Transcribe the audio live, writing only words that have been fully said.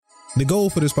The goal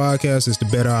for this podcast is to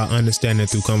better our understanding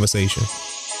through conversation.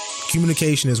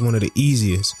 Communication is one of the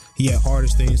easiest, yet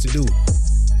hardest things to do.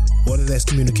 Whether that's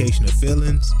communication of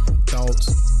feelings,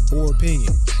 thoughts, or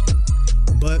opinions.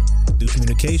 But through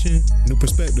communication, new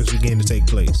perspectives begin to take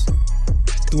place.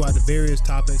 Throughout the various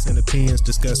topics and opinions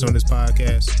discussed on this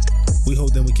podcast, we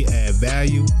hope that we can add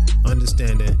value,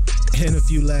 understanding, and a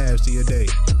few laughs to your day.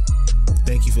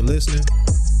 Thank you for listening,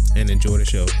 and enjoy the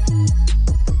show.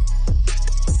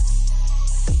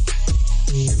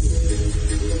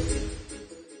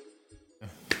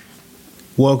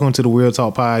 Welcome to the Real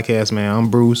Talk Podcast, man. I'm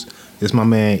Bruce. This is my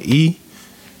man E.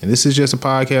 And this is just a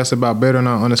podcast about bettering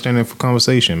our understanding for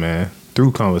conversation, man.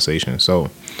 Through conversation. So,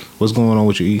 what's going on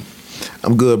with you, E?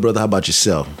 I'm good, brother. How about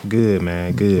yourself? Good,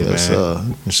 man. Good,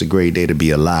 man. It's a great day to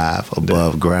be alive,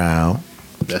 above ground.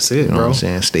 That's it, you know bro. What I'm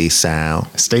saying? Stay sound.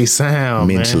 Stay sound,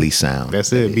 mentally man. sound.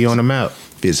 That's it. Be on the map.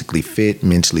 Physically fit,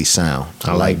 mentally sound.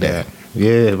 I like that.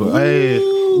 Yeah, but hey,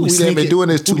 we ain't been doing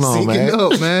this too long, man.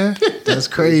 Up, man. That's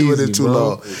crazy. Doing it too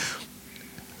long.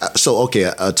 So,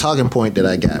 okay, a talking point that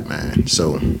I got, man.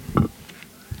 So,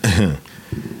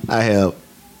 I have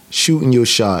shooting your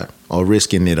shot or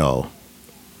risking it all.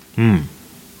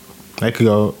 That could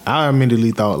go. I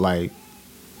immediately thought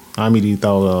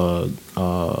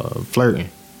flirting.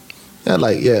 Yeah,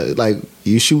 like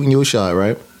you shooting your shot,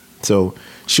 right? So,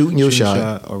 shooting your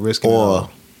shot or risking it all.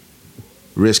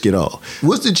 Risk it all.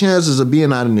 What's the chances of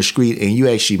being out in the street and you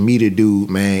actually meet a dude,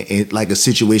 man, and like a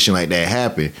situation like that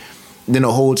happen? Then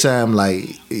the whole time,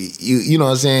 like, you know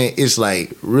what I'm saying? It's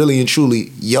like really and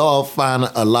truly, y'all find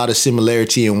a lot of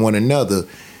similarity in one another.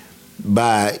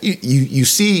 By you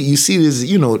see this,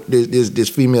 you know, this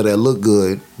female that look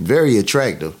good, very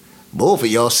attractive. Both of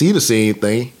y'all see the same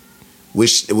thing,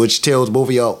 which tells both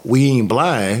of y'all we ain't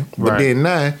blind, but then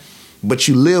now. But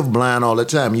you live blind all the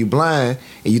time. You blind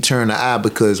and you turn the eye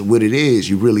because what it is,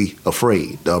 you're really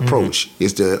afraid. The approach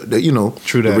is the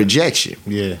the rejection.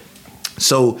 Yeah.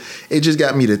 So it just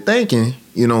got me to thinking,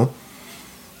 you know,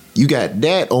 you got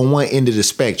that on one end of the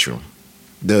spectrum.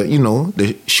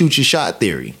 The shoot your shot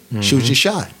theory. Shoot your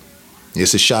shot.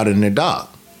 It's a shot in the dark.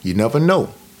 You never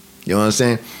know. You know what I'm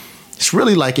saying? It's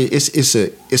really like it's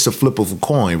a flip of a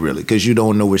coin, really, because you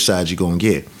don't know which side you're gonna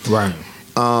get. Right.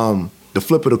 The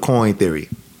flip of the coin theory.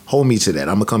 Hold me to that.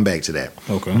 I'm going to come back to that.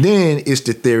 Okay. Then it's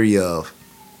the theory of,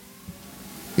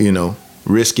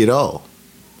 risk it all.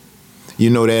 You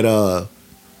know that,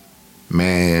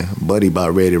 man, buddy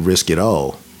about ready to risk it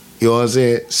all. You know what I'm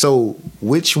saying? So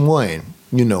which one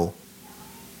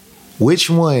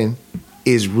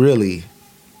is really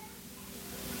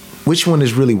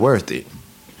worth it?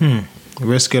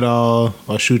 Risk it all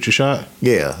or shoot your shot?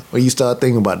 Yeah. When you start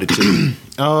thinking about the two.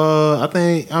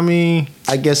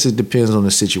 I guess it depends on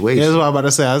the situation. Yeah, that's what I'm about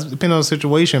to say. It depends on the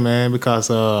situation, man, because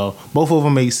both of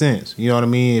them make sense. You know what I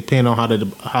mean? Depending on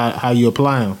how you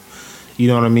apply them. You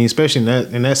know what I mean? Especially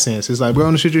in that sense. It's like, bro,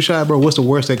 on the shoot your shot, bro, what's the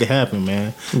worst that could happen,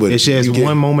 man? But it's just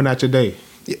one moment out your day.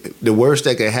 The worst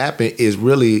that could happen is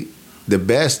really the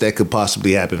best that could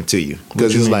possibly happen to you.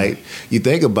 Because it's like, you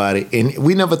think about it, and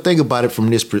we never think about it from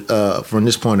this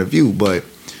point of view, but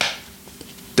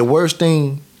the worst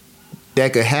thing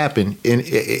that could happen, and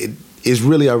it is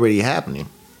really already happening.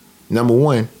 Number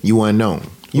one, you unknown.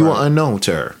 You are unknown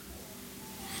to her.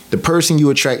 The person you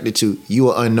attracted to, you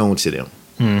are unknown to them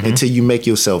until you make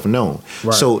yourself known.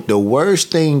 Right. So the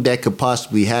worst thing that could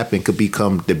possibly happen could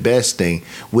become the best thing,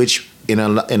 which in a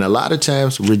lot of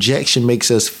times, rejection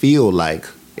makes us feel like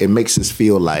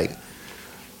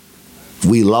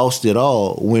we lost it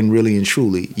all when really and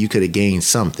truly you could have gained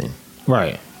something.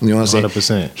 Right. You know what I'm 100%.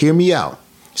 saying? Hear me out.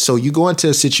 So you go into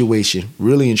a situation,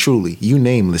 really and truly, you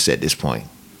nameless at this point.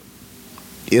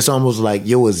 It's almost like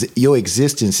your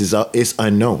existence is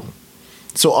unknown.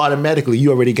 So automatically you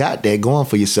already got that going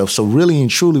for yourself. So really and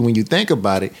truly, when you think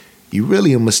about it, you're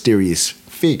really a mysterious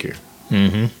figure.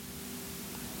 You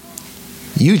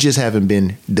just haven't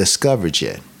been discovered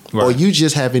yet. Right. Or you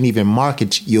just haven't even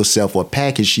marketed yourself or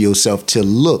packaged yourself to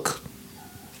look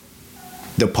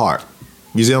the part.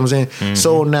 You see what I'm saying?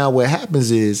 So now what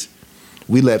happens is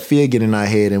we let fear get in our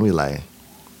head and we like,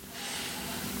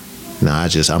 nah, I'm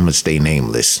gonna stay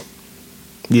nameless.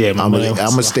 Yeah, I'm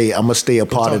gonna stay a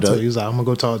part of the. He's like, I'm gonna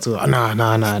go talk to her. Nah.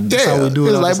 That's how we do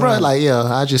it. It's like, bro,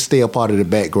 I just stay a part of the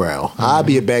background. I'll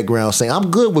be a background singer.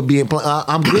 I'm good with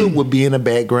being a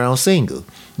background singer.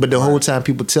 But the whole time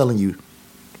people telling you,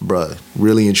 bro,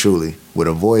 really and truly, with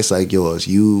a voice like yours,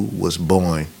 you was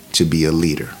born to be a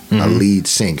leader, a lead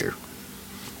singer.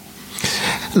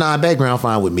 Nah, background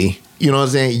fine with me. You know what I'm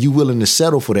saying? You willing to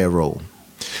settle for that role.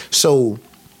 So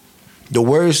the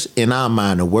worst in our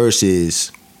mind, the worst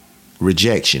is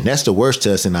rejection. That's the worst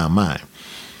to us in our mind.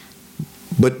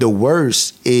 But the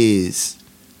worst is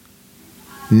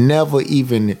never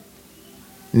even,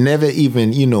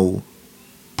 you know,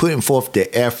 putting forth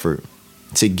the effort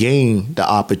to gain the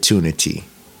opportunity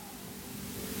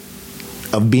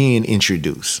of being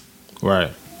introduced.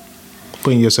 Right.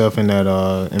 Putting yourself in that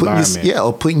environment.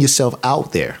 Or putting yourself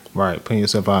out there. Right. Putting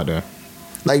yourself out there.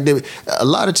 Like a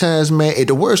lot of times, man,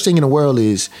 the worst thing in the world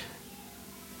is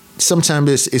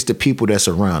sometimes it's the people that's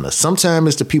around us. Sometimes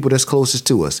it's the people that's closest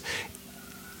to us.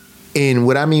 And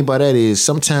what I mean by that is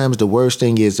sometimes the worst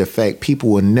thing is the fact people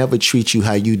will never treat you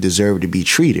how you deserve to be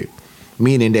treated.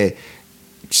 Meaning that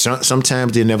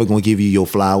sometimes they're never going to give you your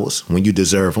flowers when you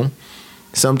deserve them.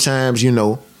 Sometimes, you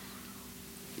know,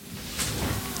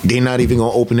 they're not even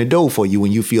going to open the door for you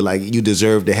when you feel like you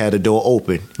deserve to have the door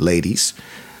open, ladies.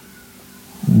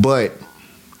 But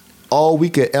all we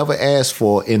could ever ask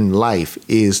for in life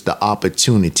is the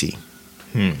opportunity.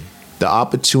 The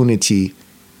opportunity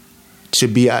to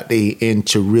be out there and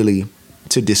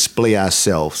to display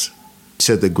ourselves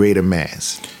to the greater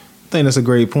mass. I think that's a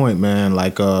great point, man.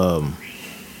 Like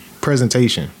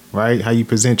presentation, right? How you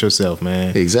present yourself,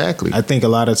 man. Exactly. I think a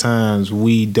lot of times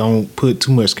we don't put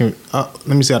too much. Let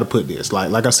me see how to put this.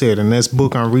 Like I said, in this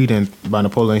book I'm reading by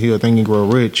Napoleon Hill, Think and Grow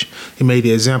Rich, he made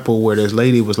the example where this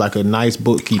lady was like a nice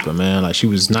bookkeeper, man. Like she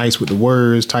was nice with the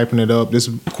words, typing it up. This,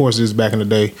 of course, this is back in the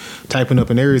day, typing up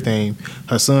and everything.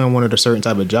 Her son wanted a certain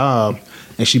type of job,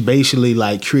 and she basically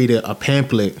like created a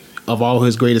pamphlet of all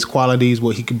his greatest qualities,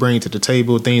 what he could bring to the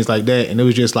table, things like that. And it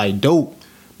was just like dope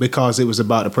because it was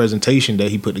about the presentation that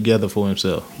he put together for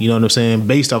himself. You know what I'm saying?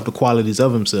 Based off the qualities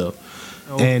of himself.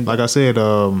 And like I said,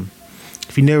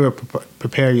 if you never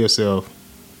prepare yourself,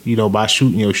 you know, by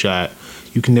shooting your shot,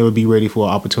 you can never be ready for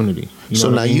an opportunity. You know so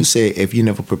now you say if you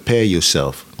never prepare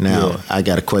yourself. Now I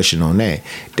got a question on that.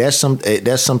 That's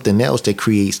something else that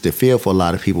creates the fear for a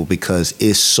lot of people because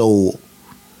it's so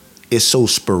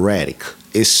sporadic.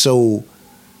 It's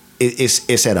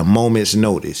at a moment's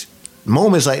notice.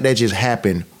 Moments like that just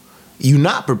happen. You're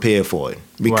not prepared for it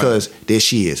because there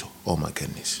she is. Oh my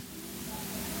goodness.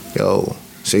 Yo,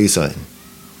 say something.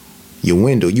 Your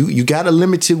window. You got a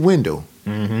limited window.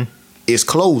 Mm-hmm. It's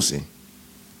closing.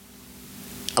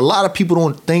 A lot of people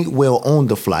don't think well on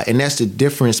the fly, and that's the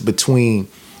difference between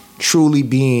truly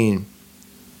being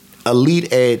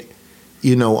elite at,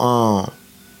 you know,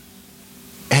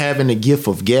 having a gift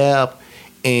of gab,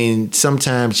 and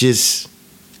sometimes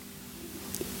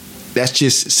that's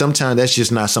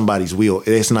just not somebody's wheel.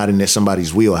 It's not in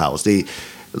somebody's wheelhouse.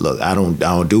 Look, I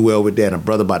don't do well with that. And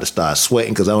brother about to start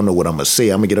sweating because I don't know what I'm gonna say.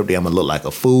 I'm gonna get up there. I'm gonna look like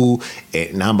a fool,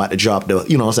 and I'm about to drop the.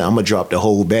 You know what I'm saying? I'm gonna drop the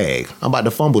whole bag. I'm about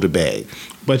to fumble the bag.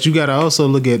 But you gotta also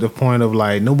look at the point of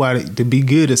like nobody to be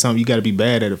good at something. You gotta be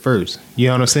bad at it first. You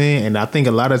know what I'm saying? And I think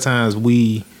a lot of times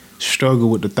we struggle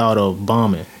with the thought of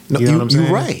bombing. No, you know what I'm saying?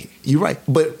 You're right. You're right.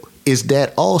 But is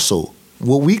that also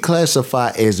what we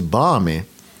classify as bombing?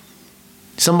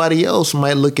 Somebody else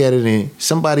might look at it and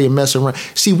somebody will mess around.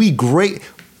 See, we grade.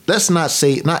 Let's not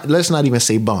even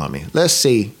say bombing. Let's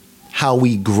say how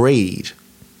we grade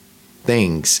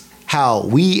things. How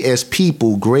we as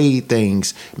people grade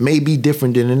things may be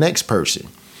different than the next person.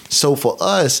 So for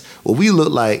us, what we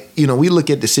look like, you know, we look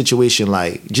at the situation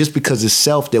like just because it's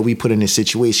self that we put in this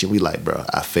situation, we like, bro,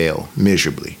 I fail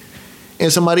miserably.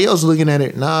 And somebody else looking at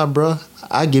it, nah, bro,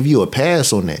 I give you a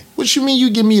pass on that. What you mean you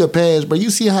give me a pass, bro?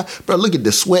 You see how, bro, look at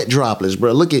the sweat droplets,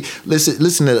 bro.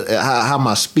 Listen to how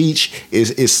my speech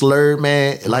is slurred,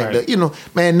 man. Like, you know,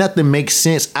 man, nothing makes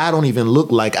sense. I don't even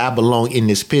look like I belong in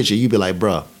this picture. You be like,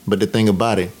 bro, but the thing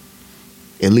about it,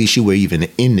 at least you were even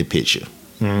in the picture.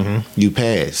 Mm-hmm. You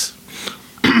pass.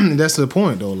 That's the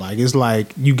point, though. Like, it's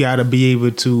like you got to be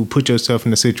able to put yourself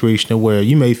in a situation where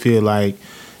you may feel like,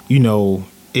 you know,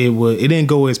 it didn't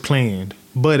go as planned,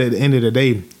 but at the end of the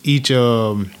day, each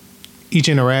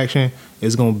interaction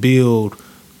is gonna build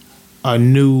a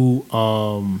new.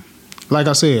 Like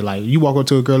I said, like you walk up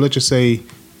to a girl, let's just say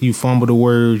you fumble the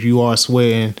words, you are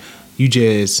sweating, you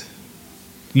just,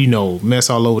 you know, mess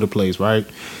all over the place, right?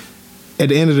 At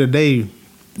the end of the day,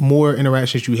 more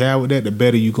interactions you have with that, the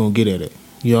better you're gonna get at it.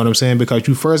 You know what I'm saying? Because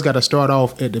you first got to start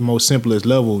off at the most simplest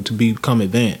level to become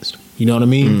advanced. You know what I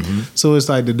mean? Mm-hmm. So it's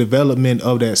like the development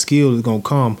of that skill is going to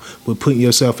come with putting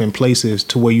yourself in places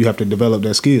to where you have to develop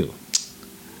that skill.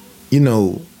 You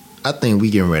know, I think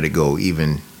we getting ready to go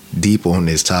even deeper on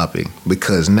this topic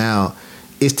because now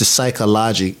it's the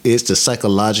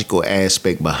psychological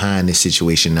aspect behind this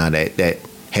situation now that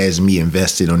has me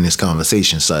invested on this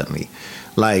conversation suddenly.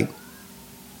 Like,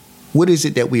 what is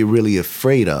it that we're really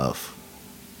afraid of?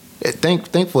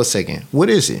 Think for a second. What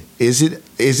is it? Is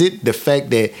it the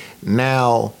fact that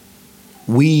now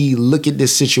we look at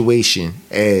this situation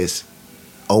as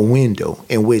a window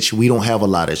in which we don't have a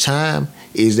lot of time?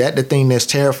 Is that the thing that's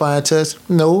terrifying to us?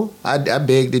 No, I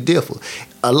beg to differ.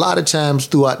 A lot of times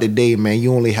throughout the day, man,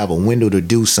 you only have a window to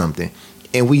do something,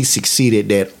 and we succeed at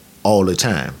that all the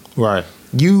time. Right.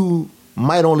 You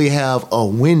might only have a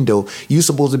window. You're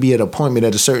supposed to be at an appointment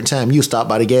at a certain time. You stop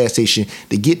by the gas station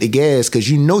to get the gas because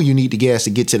you know you need the gas to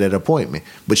get to that appointment.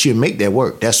 But you make that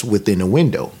work. That's within the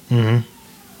window. Mm-hmm.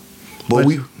 But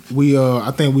we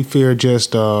I think we fear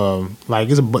just like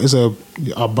it's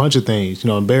a bunch of things.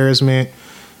 Embarrassment.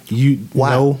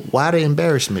 Why the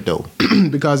embarrassment though?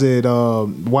 Because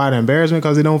why the embarrassment?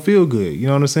 Because it don't feel good. You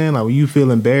know what I'm saying? Like when you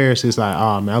feel embarrassed, it's like,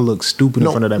 oh man, I look stupid in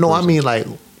front of that person. No, I mean like,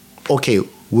 okay,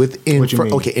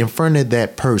 in front of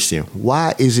that person,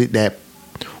 why is it that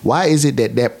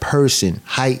person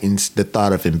heightens the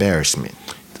thought of embarrassment?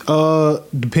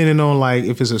 Depending on like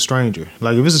if it's a stranger.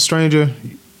 Like if it's a stranger,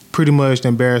 pretty much the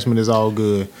embarrassment is all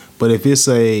good. But if it's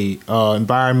a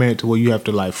environment to where you have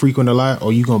to like frequent a lot,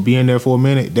 or you gonna be in there for a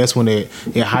minute, that's when it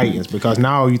heightens. Because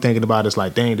now you thinking about it's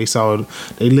like, dang, they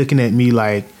looking at me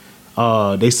like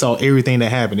they saw everything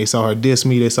that happened. They saw her diss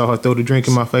me. They saw her throw the drink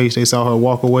in my face. They saw her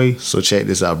walk away. So check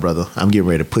this out, brother. I'm getting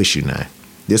ready to push you now.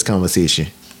 This conversation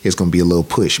is gonna be a little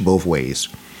push both ways.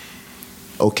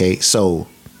 Okay, so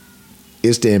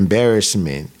it's the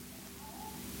embarrassment.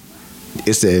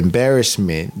 It's the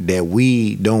embarrassment that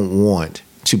we don't want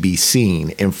to be seen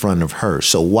in front of her.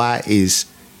 So why is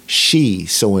she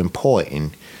so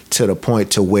important to the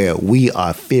point to where we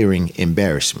are fearing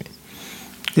embarrassment?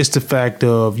 It's the fact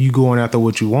of you going after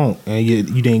what you want and you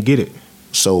didn't get it.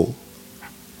 So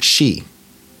she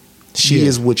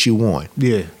is what you want.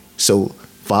 Yeah. So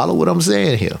follow what I'm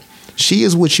saying here. She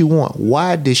is what you want.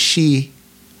 Why does she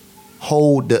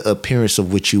hold the appearance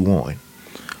of what you want?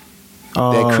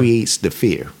 That creates the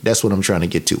fear. That's what I'm trying to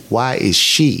get to. Why is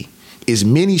she? Is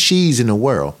many she's in the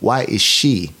world. Why is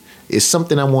she? It's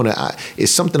something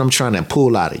it's something I'm trying to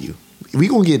pull out of you. We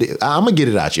gonna get it. I'm gonna get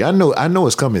it out of you. I know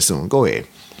it's coming soon. Go ahead.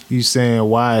 You saying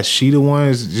why is she the one?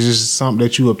 It's just something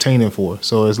that you obtaining for.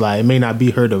 So it's like it may not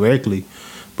be her directly,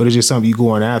 but it's just something you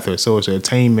going after. So it's an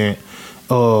attainment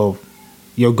of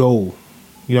your goal.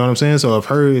 You know what I'm saying? So if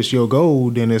her is your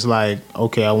goal, then it's like,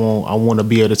 okay, I want to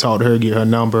be able to talk to her, get her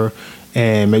number,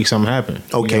 and make something happen.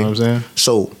 Okay. You know what I'm saying?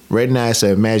 So right now it's an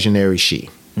imaginary she.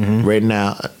 Mm-hmm.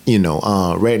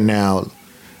 Right now,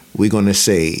 we're gonna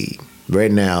say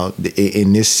right now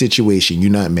in this situation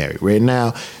you're not married. Right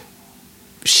now,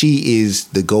 she is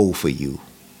the goal for you.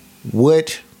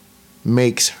 What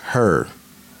makes her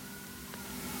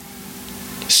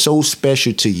so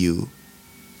special to you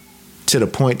to the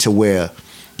point to where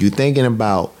you're thinking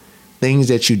about things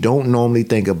that you don't normally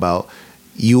think about?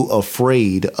 You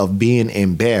afraid of being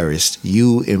embarrassed.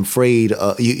 You afraid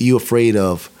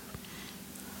of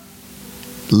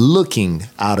looking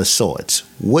out of sorts.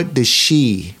 What does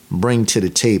she bring to the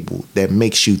table that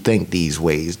makes you think these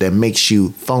ways? That makes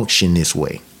you function this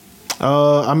way?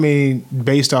 I mean,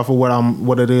 based off of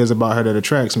what it is about her that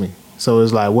attracts me. So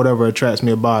it's like whatever attracts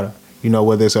me about her. You know,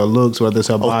 whether it's her looks, whether it's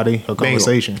her body, her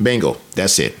conversation. Bingo.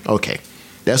 That's it. Okay.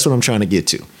 That's what I'm trying to get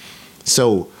to.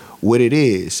 So what it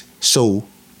is, so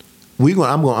I'm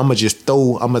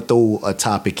gonna throw a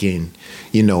topic in,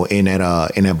 in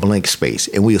that blank space,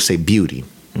 and we'll say beauty.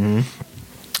 Mm-hmm.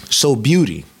 So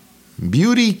beauty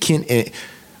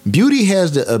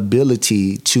has the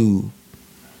ability to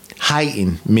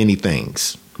heighten many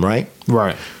things, right?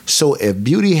 Right. So if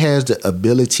beauty has the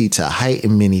ability to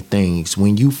heighten many things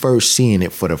when you first seeing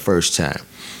it for the first time,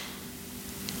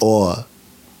 or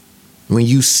when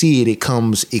you see it, it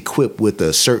comes equipped with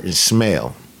a certain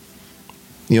smell.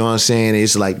 You know what I'm saying?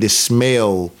 It's like this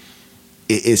smell,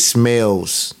 it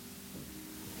smells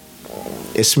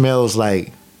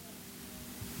like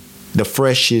the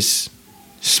freshest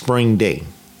spring day.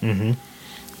 Mm-hmm.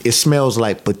 It smells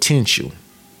like potential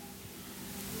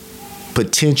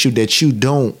that you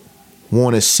don't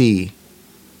want to see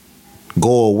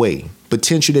go away,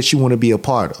 potential that you want to be a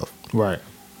part of. Right.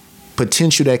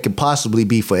 Potential that could possibly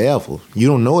be forever. You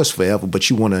don't know it's forever, but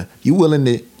you're willing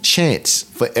to chance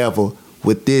forever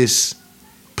with this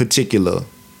particular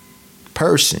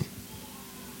person.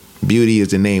 Beauty is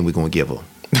the name we're gonna give her.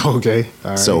 Okay.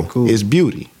 All right, so cool. It's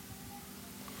beauty.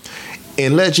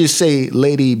 And let's just say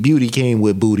Lady Beauty came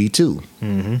with booty too.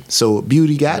 Mm-hmm. So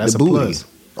beauty got the booty. Plus.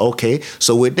 Okay.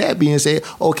 So with that being said,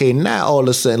 okay, now all of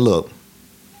a sudden, look.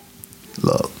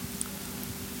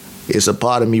 It's a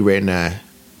part of me right now.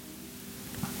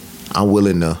 I'm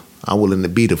willing to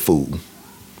be the fool.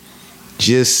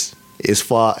 Just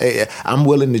I'm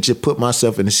willing to just put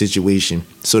myself in a situation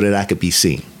so that I could be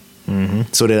seen,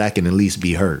 so that I can at least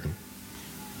be heard.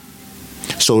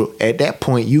 So at that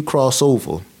point, you cross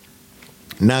over.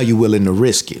 Now you're willing to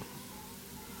risk it.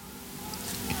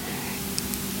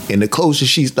 And the closer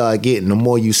she start getting, the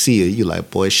more you see her, you like,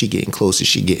 boy, she getting closer.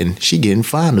 She getting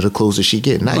finer the closer she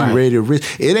getting. Now you ready to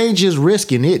risk. It ain't just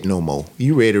risking it no more.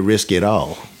 You ready to risk it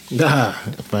all.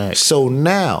 So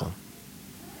now,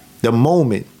 the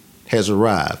moment has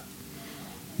arrived.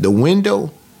 The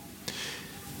window,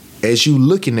 as you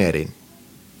looking at it,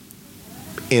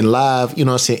 in live, you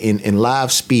know what I'm saying, in live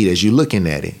speed, as you're looking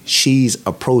at it, she's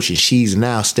approaching. She's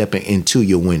now stepping into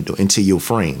your window, into your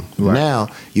frame. Right. Now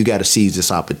you got to seize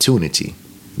this opportunity.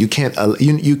 You can't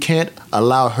you can't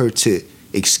allow her to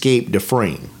escape the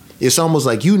frame. It's almost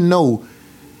like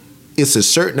it's a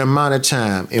certain amount of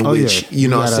time in which you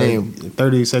know what I'm saying,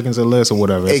 30 seconds or less or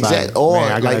whatever. It's exactly. Like, or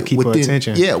man, I gotta like keep within, her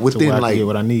attention. Yeah, within I like get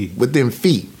what I need. Within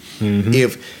feet.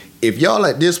 If y'all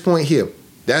at this point here.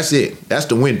 That's it. That's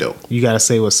the window. You gotta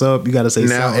say what's up. You gotta say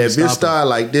now. Something If it start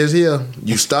like this here,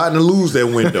 you starting to lose that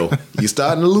window. You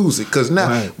starting to lose it because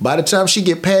now, by the time she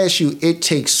get past you, it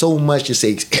takes so much to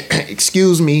say,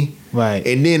 "Excuse me." Right.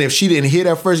 And then if she didn't hear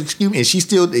that first excuse me, and she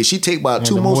take about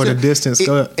 2 more steps, the distance.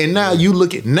 And now you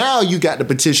look at you got the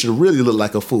potential to really look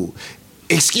like a fool.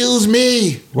 Excuse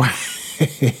me. Right.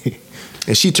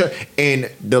 And she turn,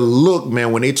 and the look,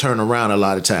 man, when they turn around a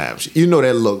lot of times, you know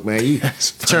that look, man. You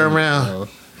turn around,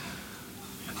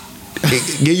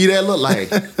 give you that look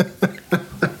like.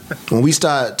 When we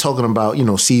start talking about,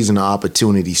 seizing the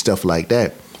opportunity, stuff like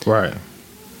that. Right.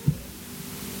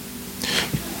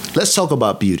 Let's talk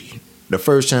about beauty. The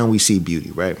first time we see beauty,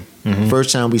 right?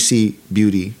 First time we see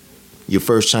beauty, your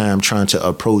first time trying to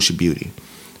approach beauty.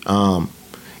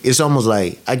 It's almost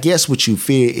like, I guess what you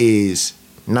fear is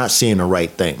not saying the right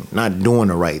thing, not doing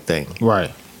the right thing.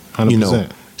 Right.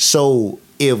 100%. So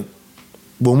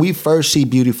when we first see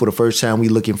beauty for the first time, we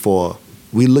looking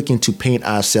to paint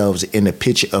ourselves in a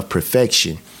picture of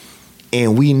perfection.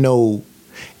 And we know,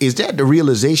 is that the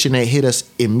realization that hit us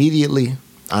immediately?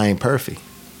 I ain't perfect.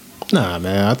 Nah,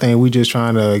 man. I think we just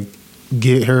trying to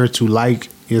get her to like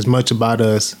as much about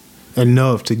us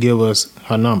enough to give us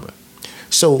her number.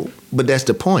 So, but that's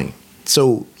the point.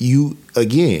 So you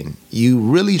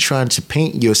really trying to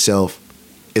paint yourself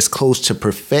as close to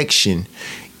perfection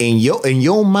in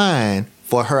your mind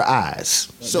for her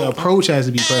eyes. So the approach has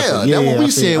to be perfect. Yeah, that's what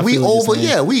we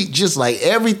said. We just like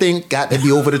everything got to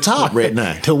be over the top right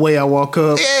now. The way I walk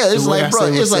up. Yeah, it's like, bro,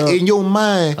 it's like in your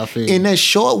mind, in that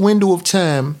short window of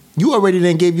time, you already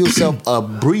then gave yourself a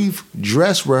brief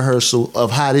dress rehearsal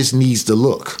of how this needs to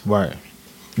look. Right.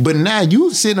 But now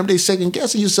you sitting up there second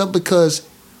guessing yourself because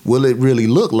will it really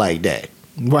look like that?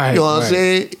 Right. You know what I'm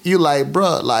saying? You like,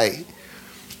 bro, like,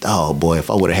 oh boy, if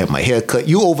I would have had my hair cut,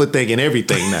 you overthinking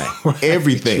everything now. Right.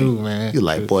 Everything. True, man. You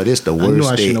like, boy, this the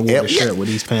worst day ever. Shirt with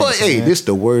these pants, but hey, this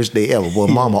the worst day ever. Boy,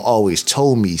 mama always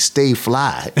told me stay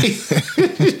fly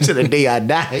to the day I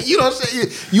die. You know what I'm saying?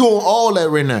 You on all that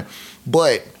right now.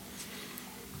 But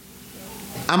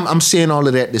I'm saying all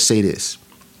of that to say this.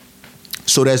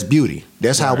 So that's beauty.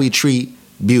 That's how we treat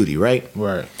beauty, right?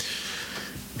 Right.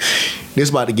 This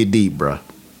about to get deep, bro.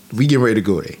 We getting ready to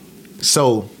go there.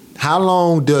 So how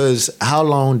long does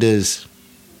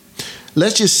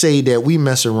let's just say that we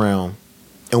mess around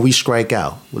and we strike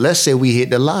out. Let's say we hit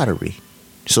the lottery.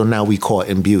 So now we caught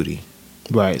in beauty.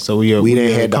 Right. So we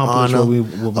didn't have the honor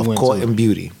of caught in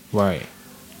beauty. Right.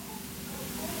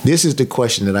 This is the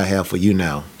question that I have for you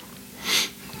now.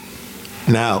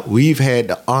 Now we've had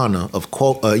the honor of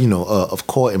caught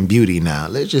in beauty. Now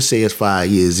let's just say it's 5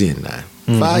 years in now.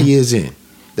 5 years in,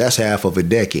 that's half of a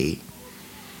decade.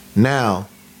 Now,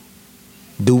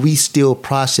 do we still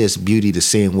process beauty the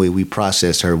same way we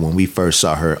processed her when we first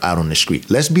saw her out on the street?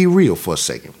 Let's be real for a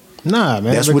second. Nah,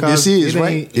 man. That's what this is,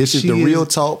 right? This is the Real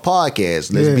Talk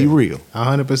Podcast. Let's be real.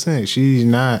 100%. She's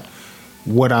not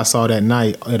what I saw that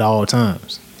night at all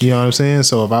times. You know what I'm saying?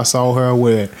 So if I saw her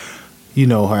with,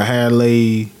 her hair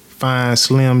laid, fine,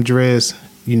 slim dress,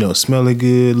 smelling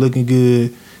good, looking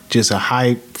good, just a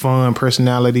hype, fun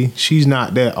personality. She's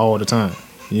not that all the time.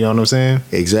 You know what I'm saying?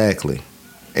 Exactly.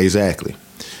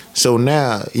 So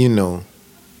now,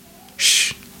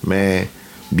 man,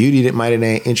 beauty that might have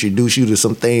introduced you to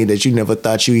some things that you never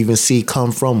thought you even see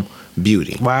come from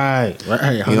beauty. Right.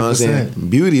 100%. You know what I'm saying?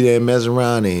 Beauty that mess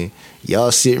around and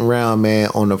y'all sitting around,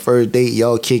 man, on the first date,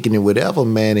 y'all kicking it, whatever,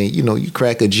 man, and you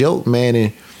crack a joke, man,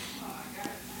 and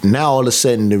now all of a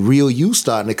sudden the real you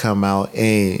starting to come out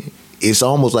and it's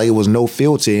almost like it was no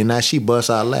filter, and now she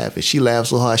busts out laughing. She laughs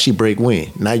so hard she break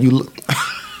wind. Now you look.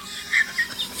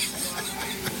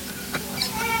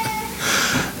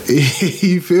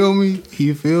 You feel me?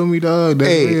 You feel me, dog? That's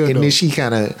Hey, real, and though. then she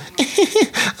kind of,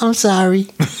 I'm sorry.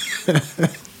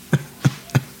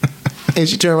 And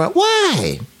she turned around,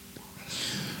 why?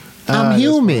 I'm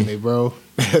human. That's funny, bro.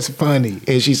 That's funny.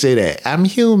 And she said that, I'm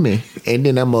human. And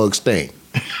then that mug stank.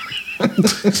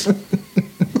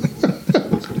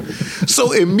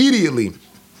 So immediately,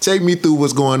 take me through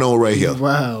what's going on right here.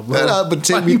 Wow, bro. But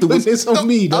take Why me you through putting this on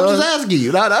me, dog? I'm just asking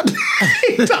you.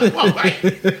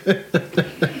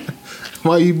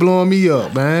 Why you blowing me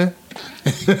up, man?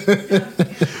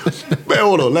 Man,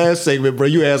 hold on. Last segment, bro.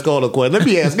 You ask all the questions. Let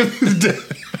me ask him.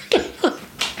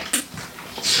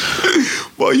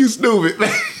 Boy, you stupid, man.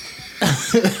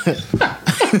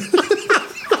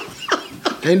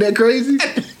 Ain't that crazy?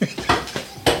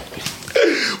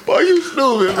 Boy, you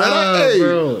stupid, man. Hey,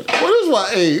 bro. what is why?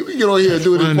 Hey, we get on here and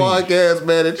do this podcast,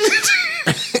 man.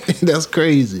 That's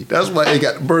crazy. That's why they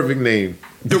got the perfect name.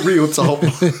 The Real Talk.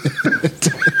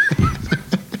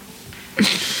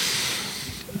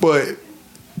 But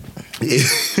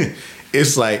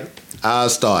it's like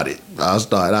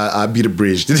I'll be the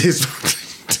bridge to this.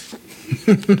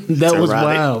 That was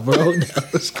ironic. wild, bro. That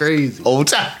was crazy. Old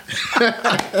time.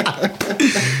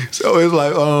 So it's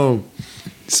like,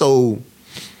 so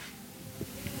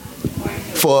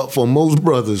for most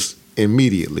brothers,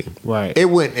 immediately, Right. It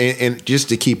wouldn't, and just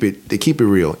to keep it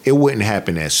real, it wouldn't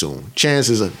happen that soon.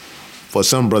 Chances are, for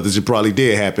some brothers, it probably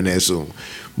did happen that soon,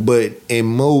 but in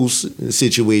most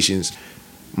situations,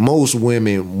 most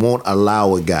women won't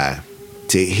allow a guy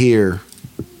to hear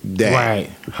that. Right.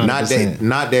 100%.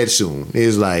 Not that soon.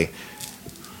 It's like,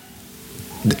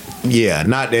 yeah,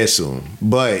 not that soon.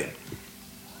 But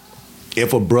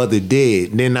if a brother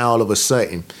did, then all of a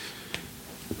sudden,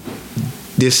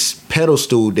 this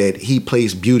pedestal that he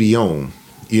placed beauty on,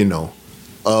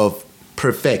 of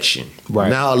perfection. Right.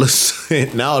 Now all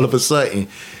of a sudden,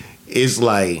 it's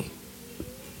like,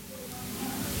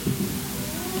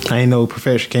 I ain't know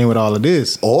perfection came with all of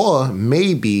this. or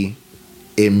maybe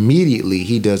immediately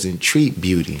he doesn't treat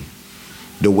beauty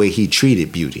the way he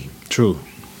treated beauty. True.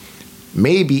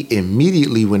 Maybe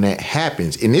immediately when that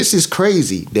happens, and this is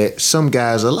crazy that some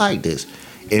guys are like this.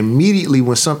 Immediately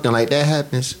when something like that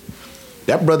happens,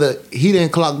 that brother, he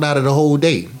didn't clock out of the whole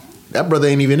day. That brother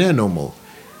ain't even there no more.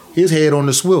 His head on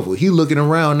the swivel. He looking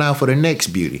around now for the next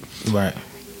beauty. Right.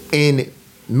 And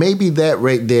maybe that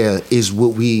right there is where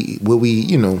we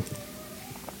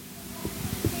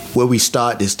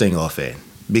start this thing off at.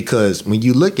 Because when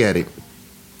you look at it,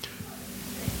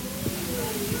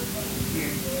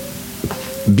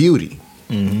 beauty.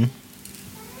 Mm-hmm.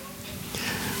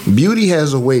 Beauty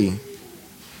has a way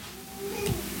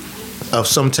of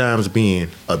sometimes being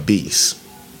a beast.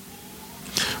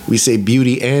 We say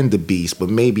beauty and the beast, but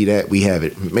maybe we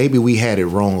had it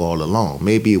wrong all along.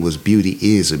 Maybe it was beauty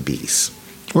is a beast.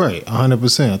 Right.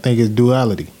 100%. I think it's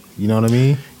duality. You know what I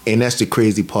mean? And that's the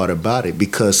crazy part about it,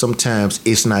 because sometimes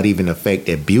it's not even the fact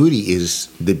that beauty is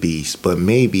the beast, but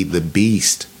maybe the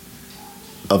beast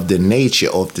of the nature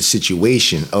of the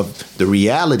situation, of the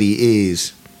reality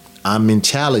is our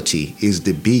mentality is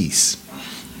the beast.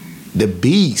 The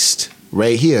beast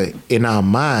right here in our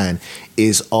mind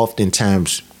is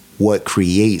oftentimes what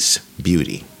creates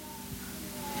beauty.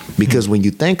 Because when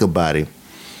you think about it,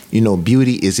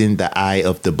 beauty is in the eye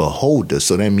of the beholder.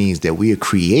 So that means that we are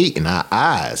creating our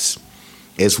eyes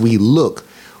as we look,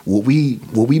 what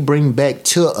we bring back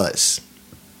to us.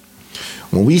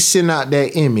 When we send out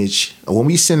that image, or when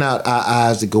we send out our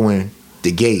eyes to go in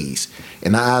to gaze,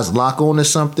 and our eyes lock onto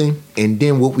something, and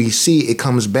then what we see, it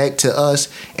comes back to us,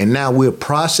 and now we're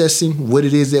processing what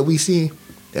it is that we see.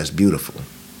 That's beautiful.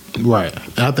 Right.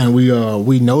 I think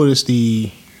we notice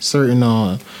the certain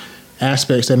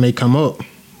aspects that may come up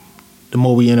the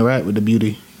more we interact with the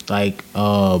beauty. Like,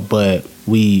 but it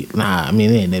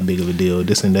ain't that big of a deal,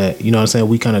 this and that. You know what I'm saying?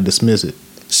 We kind of dismiss it.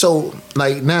 So,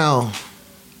 like now,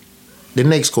 the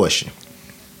next question,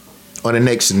 or the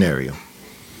next scenario.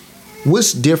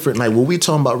 What's different, like what we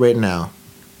talking about right now,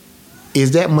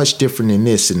 is that much different in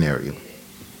this scenario?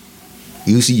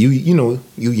 You see, you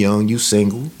young, you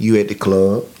single, you at the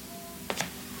club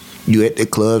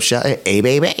shouting, hey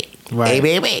baby, Right. hey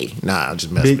baby. Nah, I'm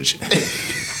just messing with you.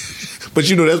 But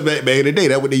that's back in the day,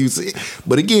 that's what they used to say.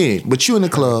 But again, you in the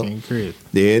club,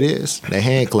 there it is, the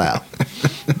hand clap.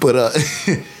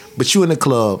 But you in the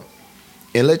club,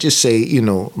 and let's just say,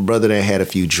 brother that had a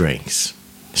few drinks.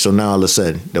 So now all of a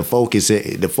sudden, the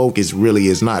focus really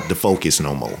is not the focus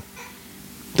no more.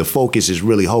 The focus is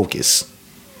really hocus.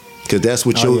 Because that's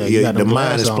what the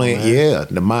mind is playing. Yeah,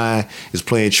 the mind is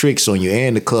playing tricks on you,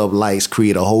 and the club lights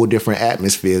create a whole different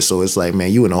atmosphere. So it's like,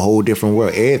 man, you in a whole different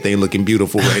world. Everything looking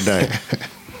beautiful right now.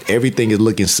 everything is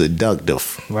looking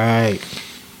seductive. Right.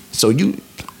 So you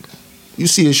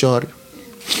see a shorty,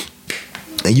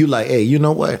 and you like, hey, you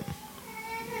know what?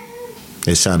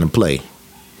 It's time to play.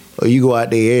 Or you go out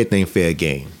there, everything fair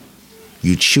game.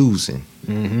 You choosing.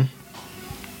 Mm-hmm.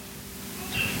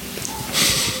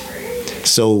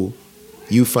 So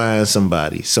you find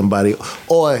somebody,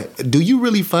 or do you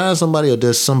really find somebody, or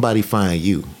does somebody find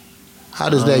you? How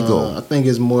does that go? I think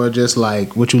it's more just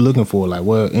like what you're looking for, like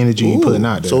what energy you putting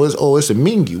out there. So it's a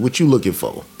mingu. What you looking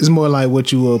for? It's more like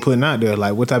what you putting out there,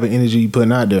 like what type of energy you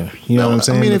putting out there. You know what I'm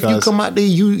saying? I mean, if you come out there,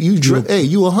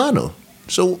 you a hunter.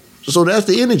 So that's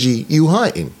the energy you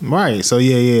hunting. Right. So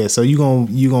yeah. So you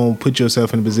gonna put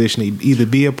yourself in a position to either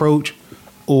be approached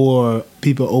or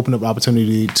people open up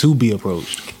opportunity to be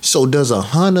approached. So does a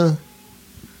hunter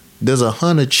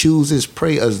choose his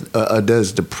prey, or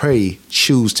does the prey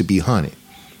choose to be hunted?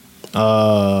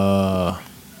 I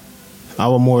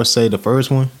would more say the first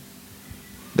one.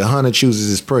 The hunter chooses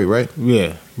his prey, right?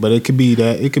 Yeah, but it could be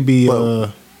that. It could be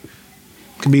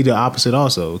could be the opposite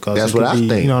also. Because that's what I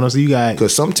think. You know what I'm saying? You got,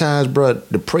 because sometimes, bro,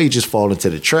 the prey just fall into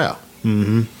the trap.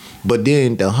 Mm-hmm. But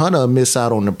then the hunter miss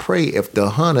out on the prey if the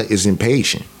hunter is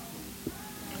impatient.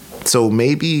 So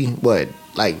maybe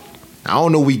I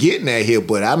don't know we getting at here,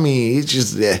 but I mean it's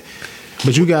just that.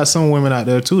 But you got some women out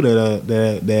there too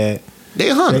that they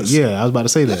hunters. Yeah, I was about to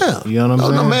say that. Yeah. You know what I'm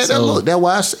saying? No, man, that's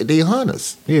why I say they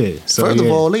hunters. Yeah. So first of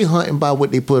all, they hunting by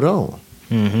what they put on.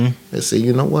 Mm-hmm. They say,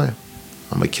 you know what?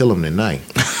 I'm gonna kill them tonight.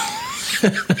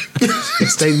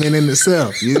 Statement in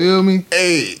itself. You feel me?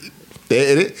 Hey,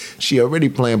 she already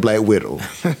playing Black Widow.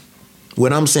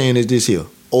 What I'm saying is this here.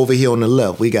 Over here on the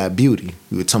left, we got beauty.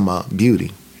 We were talking about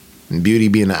beauty. And beauty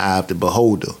being the eye of the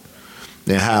beholder.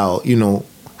 And how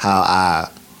our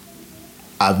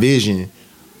vision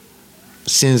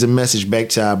sends a message back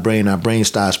to our brain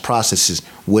starts processes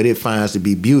what it finds to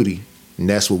be beauty. And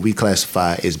that's what we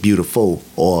classify as beautiful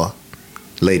or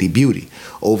Lady Beauty.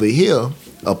 Over here,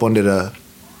 up under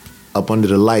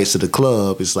the lights of the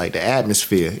club, it's like the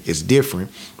atmosphere is different.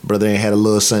 Brother ain't had a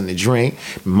little something to drink,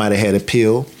 might have had a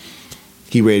pill.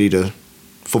 He ready to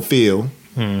fulfill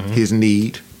his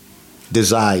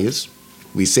desires.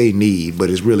 We say need, but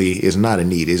it's not a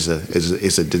need. It's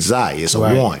a desire. It's a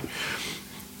want.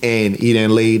 And he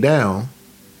then laid down,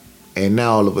 and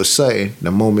now all of a sudden,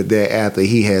 the moment thereafter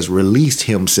he has released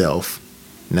himself,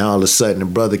 now all of a sudden the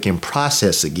brother can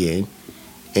process again,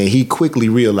 and he quickly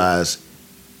realized,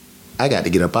 I got to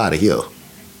get up out of here.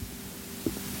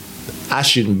 I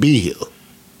shouldn't be here.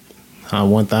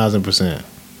 1,000%.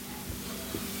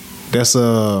 That's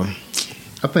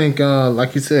I think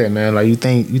like you said, man, like you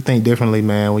think differently,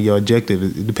 man. When your objective,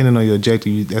 depending on your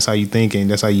objective, that's how you thinking,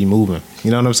 that's how you moving.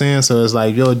 You know what I'm saying? So it's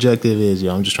like your objective is,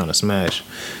 I'm just trying to smash.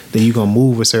 Then you gonna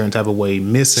move a certain type of way,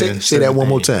 missing. Say that one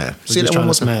more time. Say that one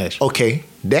more time. Smash. Okay,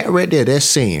 that right there, that's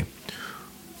saying,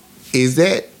 is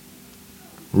that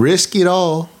risk it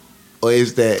all, or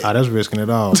is that? That's risking it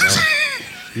all, man.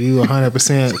 You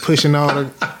 100% pushing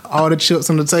all the chips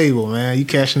on the table, man. You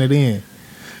cashing it in.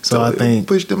 So I think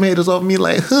push the haters off me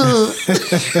like, huh.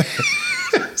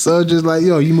 So just like,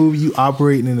 you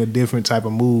operating in a different type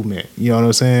of movement. You know what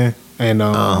I'm saying? And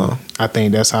I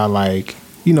think that's how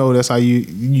that's how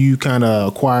you kind of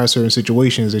acquire certain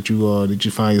situations that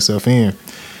you find yourself in.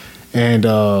 And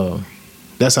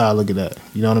that's how I look at that.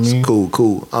 You know what I mean?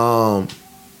 Cool.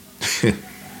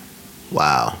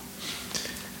 Wow.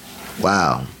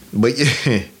 But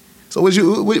yeah. So what's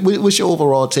your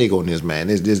overall take on this, man?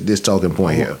 This talking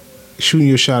point here. Shooting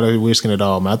your shot or risking it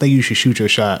all, man. I think you should shoot your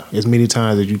shot as many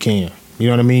times as you can. You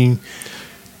know what I mean?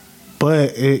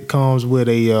 But it comes with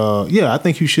I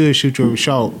think you should shoot your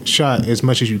shot as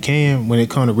much as you can. When it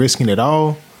comes to risking it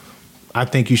all, I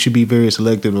think you should be very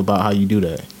selective about how you do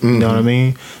that. You know what I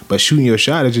mean? But shooting your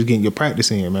shot is just getting your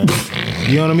practice in, man.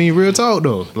 You know what I mean? Real talk,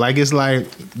 though. Like, it's like,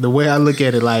 the way I look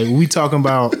at it, like, we talking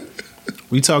about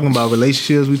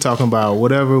relationships, we talking about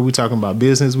whatever, we talking about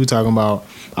business, we talking about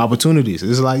opportunities.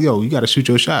 It's like, you got to shoot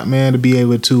your shot, man, to be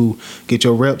able to get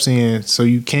your reps in so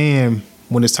you can,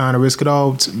 when it's time to risk it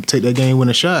all, take that game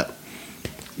winning shot.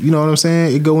 You know what I'm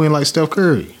saying? It go in like Steph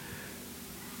Curry.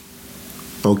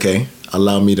 Okay.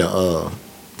 Allow me to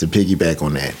piggyback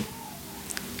on that.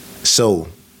 So,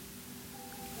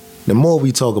 the more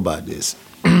we talk about this,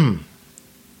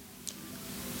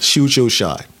 shoot your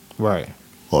shot. Right.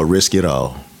 Or risk it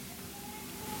all.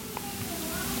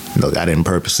 Look, I didn't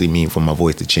purposely mean for my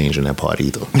voice to change on that part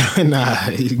either.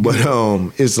 Nah. But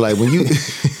it's like when you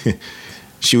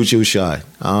shoot your shot.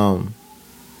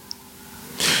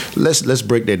 Let's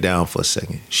break that down for a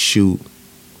second. Shoot.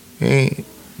 It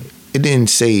didn't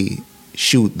say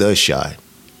shoot the shot.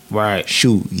 Right.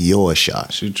 Shoot your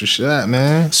shot. Shoot your shot,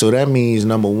 man. So that means,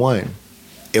 number one,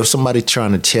 if somebody's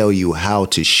trying to tell you how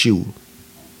to shoot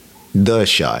the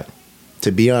shot,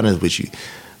 to be honest with you,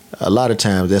 a lot of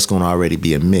times that's going to already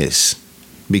be a miss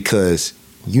because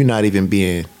you're not even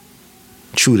being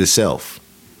true to self.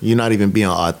 You're not even being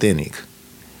authentic.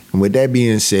 And with that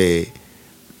being said,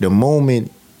 the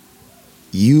moment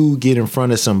you get in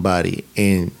front of somebody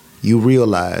and you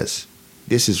realize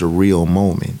this is a real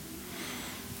moment,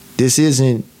 this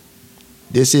isn't,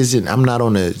 I'm not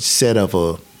on a set of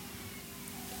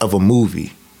a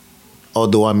movie,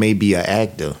 although I may be an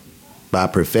actor by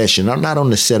profession. I'm not on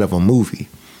the set of a movie.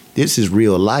 This is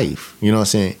real life. You know what I'm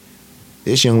saying?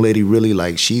 This young lady really,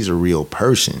 like, she's a real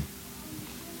person.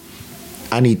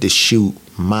 I need to shoot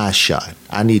my shot.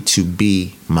 I need to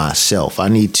be myself. I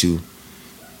need to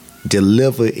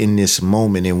deliver in this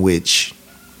moment in which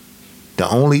the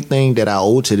only thing that I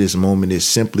owe to this moment is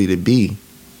simply to be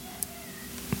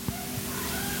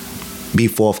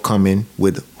forthcoming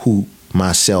with who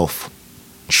myself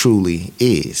truly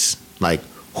is. Like,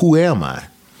 who am I?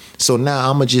 So now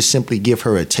I'm going to just simply give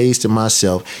her a taste of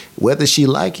myself. Whether she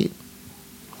like it,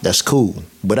 that's cool.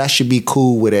 But I should be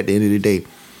cool with, at the end of the day,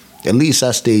 at least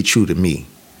I stayed true to me.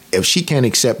 If she can't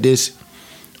accept this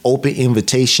open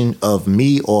invitation of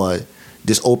me or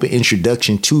this open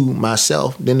introduction to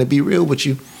myself, then to be real with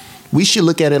you, we should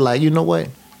look at it like, you know what?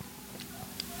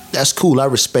 That's cool. I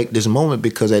respect this moment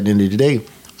because at the end of the day,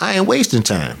 I ain't wasting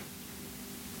time.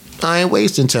 I ain't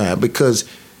wasting time because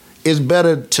it's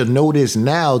better to know this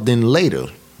now than later.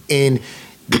 And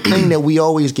the thing that we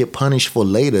always get punished for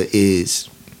later is,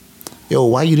 yo,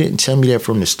 why you didn't tell me that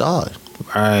from the start?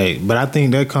 Right. But I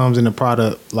think that comes in the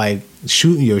product, like,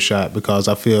 shooting your shot, because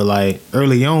I feel like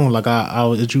early on, like I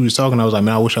was, as you was talking, I was like,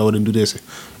 man, I wish I wouldn't do this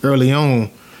early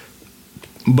on.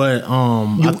 But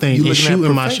I think in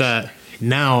shooting my shot,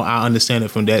 now I understand it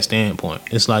from that standpoint.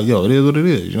 It's like, yo, it is what it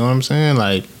is. You know what I'm saying?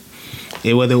 Like,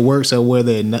 whether it works or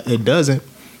whether it doesn't,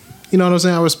 you know what I'm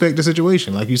saying? I respect the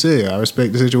situation. Like you said, I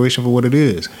respect the situation for what it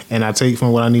is. And I take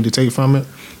from what I need to take from it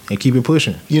and keep it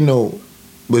pushing. You know,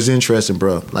 what's interesting,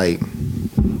 bro, like,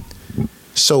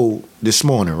 so this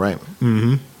morning, right?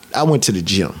 Mm-hmm. I went to the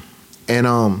gym. And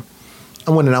I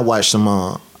went and I watched some,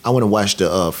 I went and watched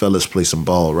the fellas play some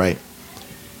ball, right?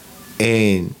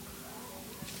 And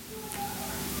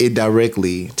it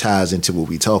directly ties into what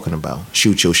we talking about.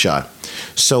 Shoot your shot.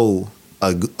 So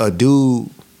a dude,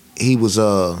 he was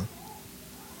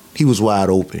wide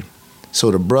open.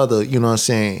 So the brother, you know what I'm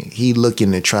saying, he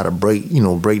looking to try to break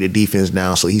the defense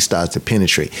down, so he starts to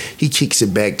penetrate. He kicks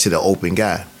it back to the open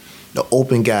guy. The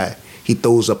open guy, he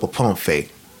throws up a pump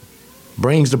fake,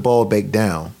 brings the ball back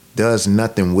down, does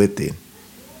nothing with it,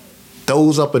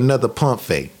 throws up another pump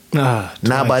fake. Now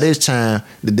by this time,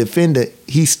 the defender,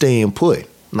 he's staying put.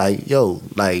 Like, yo,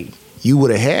 like, you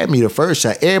would have had me the first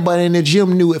time. Everybody in the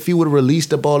gym knew if he would have released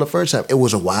the ball the first time, it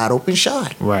was a wide open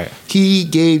shot. Right. He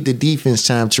gave the defense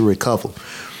time to recover.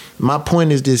 My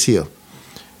point is this here.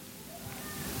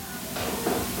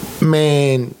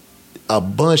 Man, a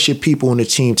bunch of people on the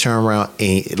team turned around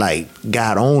and, like,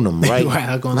 got on him, right?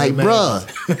 Right, like,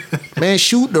 bruh, man,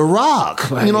 shoot the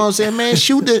rock. Right. You know what I'm saying? Man,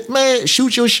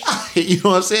 shoot your shot. You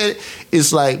know what I'm saying?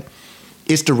 It's like,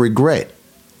 it's the regret.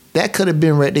 That could have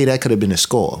been right there. That could have been a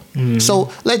score. Mm-hmm. So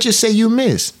let's just say you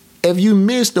miss. If you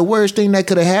miss, the worst thing that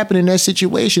could have happened in that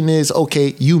situation is,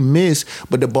 okay, you miss,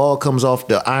 but the ball comes off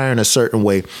the iron a certain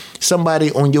way.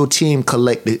 Somebody on your team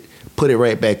collected, put it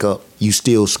right back up. You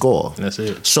still score. That's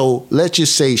it. So let's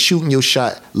just say shooting your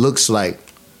shot looks like,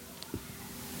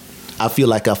 I feel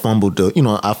like I fumbled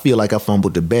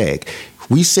the bag.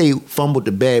 We say fumbled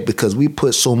the bag because we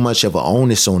put so much of an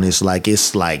onus on this. Like,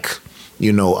 it's like,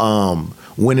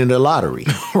 winning the lottery.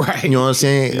 Right. You know what I'm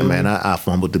saying? Yeah. Man, I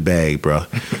fumbled the bag, bro.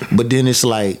 But then it's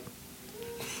like,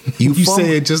 you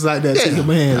say it just like that to your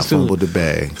hands, too. I fumbled the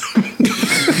bag.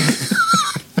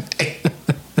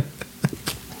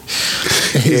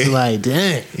 It's like,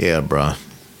 dang. Yeah, bro.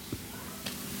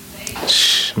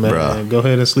 Man, bruh. Go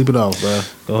ahead and sleep it off, bro.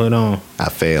 Go ahead on. I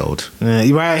failed.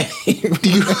 You right.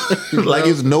 Like,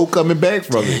 it's no coming back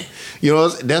from it. You know,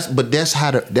 that's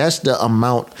the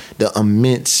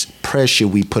immense pressure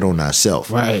we put on ourselves.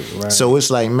 Right. So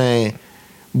it's like, man,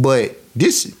 but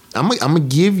this, I'm gonna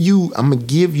give you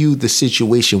the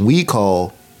situation we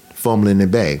call fumbling the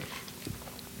bag.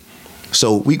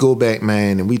 So we go back,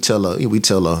 man, and we tell her,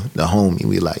 the homie,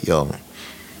 we like, yo,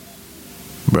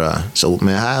 bruh, so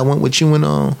man, how I went with you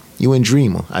and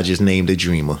Dreamer. I just named her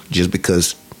Dreamer just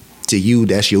because to you,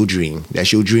 that's your dream.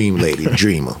 That's your dream lady,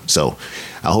 Dreamer. So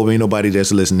I hope ain't nobody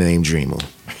that's listening named Dreamer.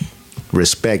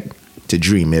 Respect to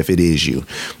Dreamer if it is you.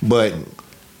 But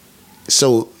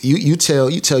So you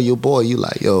tell your boy, you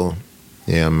like, yo,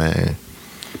 yeah, man.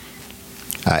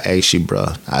 I actually,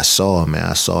 bro, I saw her, man.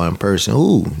 I saw her in person.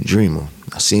 Ooh, Dreamer.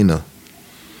 I seen her.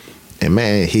 And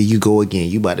man, here you go again.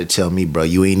 You about to tell me, bro,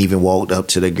 you ain't even walked up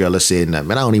to the girl and said nothing.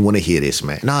 Man, I don't even want to hear this,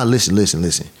 man. Nah, listen.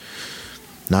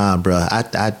 Nah, bro,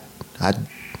 I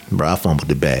fumbled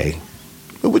the bag.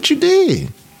 But what you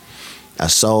did? I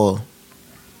saw her,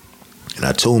 and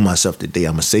I told myself today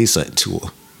I'm gonna say something to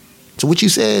her. So what you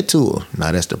said to her?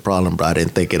 Nah, that's the problem, bro. I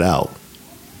didn't think it out.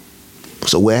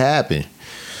 So what happened?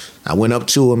 I went up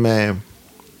to her, man,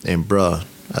 and bro,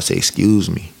 I said, excuse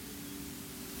me,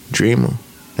 Dreamer,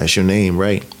 that's your name,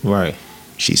 right? Right.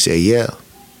 She said, yeah.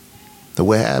 So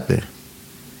what happened?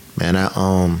 Man, I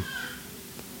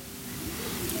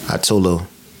told her,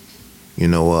 you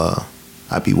know,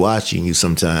 I be watching you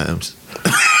sometimes.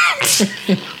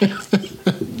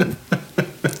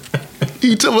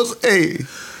 You told us, hey,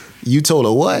 you told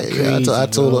her what? Crazy, I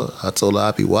told her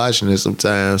I be watching her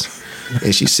sometimes.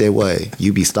 And she said, what?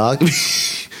 You be stalking me?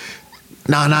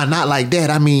 Nah, not like that.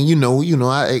 I mean,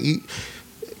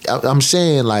 I'm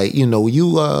saying, like, you know,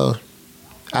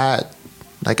 I've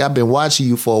been watching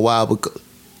you for a while, because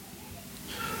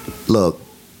look,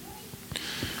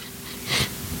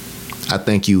 I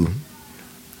think you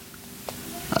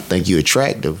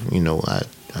attractive, you know.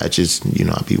 I just, you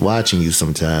know, I be watching you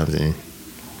sometimes, and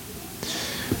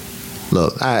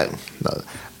look, I'm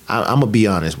gonna be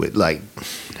honest with, like,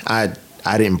 I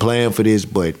didn't plan for this,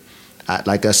 but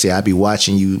like I said, I be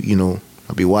watching you, you know,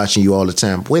 I be watching you all the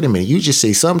time. Wait a minute, you just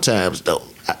say sometimes though.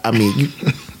 I mean,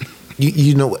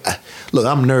 you know, look,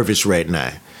 I'm nervous right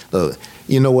now. Look,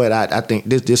 you know what? I think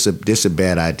this a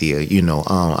bad idea. You know,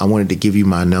 I wanted to give you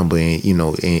my number, and you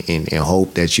know, and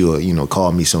hope that you'll, you know,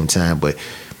 call me sometime. But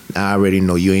I already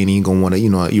know you ain't even gonna want to. You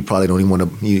know, you probably don't even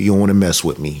want to. You don't want to mess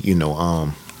with me. You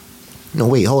know. No,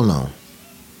 wait, hold on.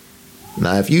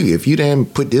 Now, if you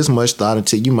didn't put this much thought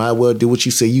into it, you might well do what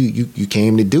you say you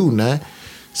came to do. Now,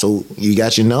 so you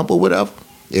got your number, whatever.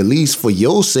 At least for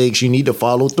your sakes, you need to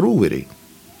follow through with it.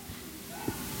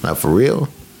 Not for real.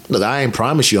 Look, I ain't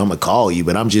promise you I'm gonna call you,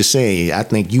 but I'm just saying I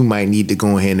think you might need to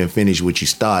go ahead and finish what you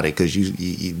started, because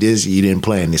you didn't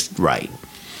plan this right.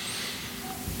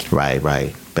 Right,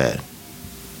 bad.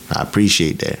 I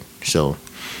appreciate that. So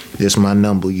this my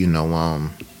number, you know.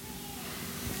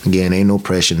 Again, ain't no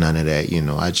pressure, none of that, you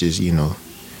know. I just, you know,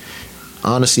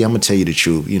 honestly, I'm gonna tell you the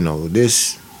truth. You know,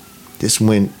 this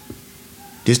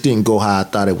didn't go how I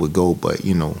thought it would go, but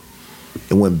you know,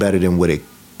 it went better than what it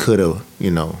could have.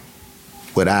 You know,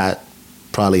 what I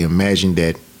probably imagined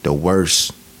that the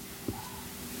worst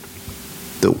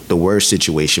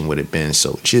situation would have been.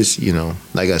 So just, you know,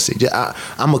 like I said,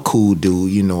 I'm a cool dude.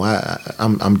 You know,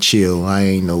 I'm chill. I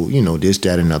ain't no, you know, this,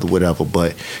 that, another, whatever.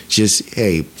 But just,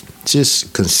 hey,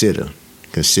 just consider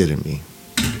me.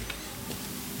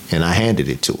 And I handed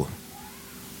it to her.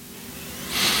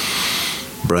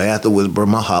 Bro, afterwards, bro,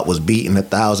 my heart was beating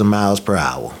 1,000 miles per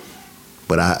hour.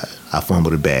 But I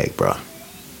fumbled the bag, bro.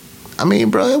 I mean,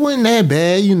 bro, it wasn't that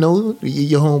bad, you know.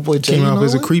 Your homeboy came off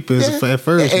as a creeper at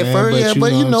first, man.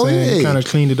 But you know, you kind of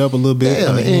cleaned it up a little bit.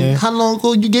 Yeah, and how long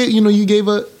ago you gave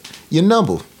her your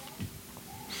number?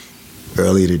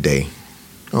 Earlier today.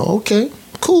 Oh, okay.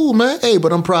 Cool, man. Hey,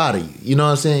 but I'm proud of you. You know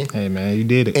what I'm saying? Hey, man, you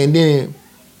did it. And then,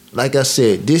 like I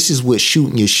said, this is what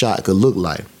shooting your shot could look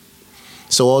like.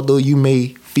 So although you may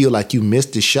feel like you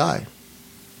missed the shot,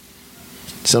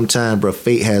 sometimes, bro,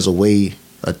 fate has a way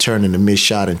of turning a missed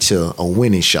shot into a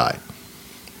winning shot.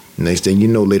 Next thing you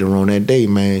know, later on that day,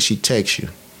 man, she texts you.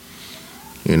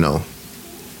 You know,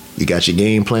 you got your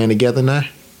game plan together now?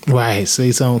 Right,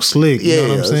 say something slick. You know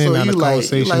what I'm saying? So now the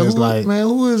conversation is like, man,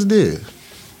 who is this?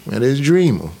 Man, it's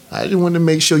Dreamer. I just wanted to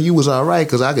make sure you was all right,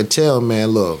 because I could tell, man,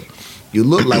 look, you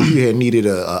look like you had needed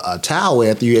a towel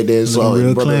after you had that. So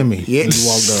real clammy. Yeah. You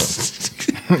walked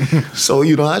up. So,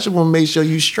 you know, I just want to make sure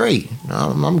you straight.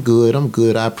 I'm good.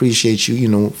 I appreciate you, you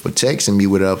know, for texting me,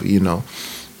 whatever, you know.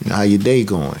 How your day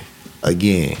going?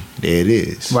 Again, there it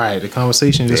is. Right, the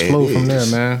conversation just flowed from there,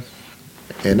 man.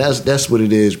 And that's what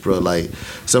it is, bro. Like,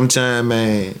 sometimes,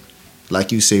 man,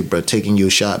 like you say, bro, taking your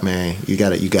shot, man, you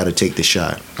gotta take the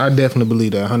shot. I definitely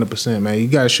believe that 100%, man. You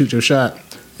gotta shoot your shot.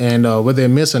 And whether it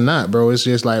miss or not, bro, it's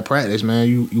just like practice, man.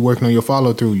 You working on your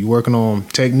follow through. You working on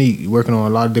technique. You working on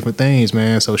a lot of different things,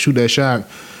 man. So shoot that shot.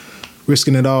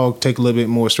 Risking it all, take a little bit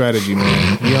more strategy,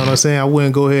 man. You know what I'm saying? I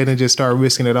wouldn't go ahead and just start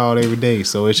risking it all every day.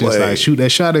 So it's just like shoot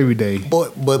that shot every day.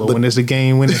 But when it's a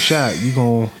game winning shot, you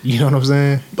know what I'm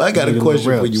saying? But I got a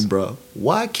question for you, bro.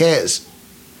 Why cats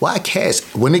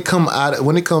when it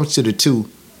comes to the two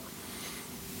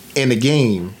in the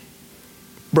game,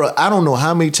 bro, I don't know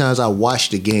how many times I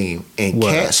watched the game and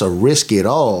cats are risk it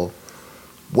all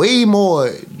way more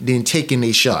than taking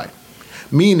a shot.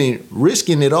 Meaning,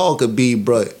 risking it all could be,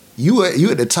 bro, you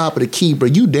at the top of the key, bro.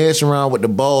 You dancing around with the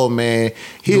ball, man.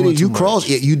 Here you cross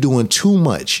it, you doing too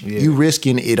much. Yeah. You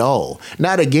risking it all.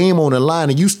 Now the game on the line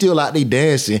and you still out there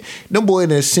dancing. Them boy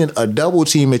that sent a double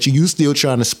team at you. You still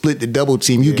trying to split the double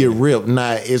team. You get ripped.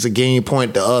 Now it's a game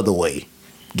point the other way.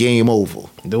 Game over.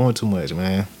 Doing too much,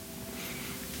 man.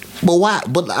 But why?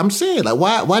 But I'm saying,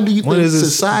 like, why do you think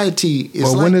society is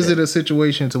like that? When is it a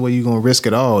situation to where you gonna risk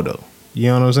it all though? You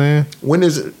know what I'm saying? When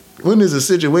is a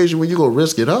situation when you gonna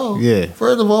risk it all? Yeah.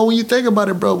 First of all, when you think about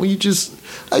it, bro, when you just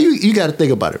you got to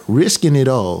think about it. Risking it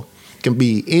all can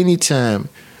be anytime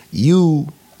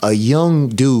a young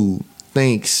dude,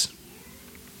 thinks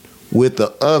with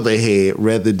the other head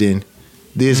rather than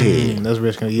this head. That's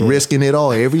risking it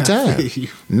all every time.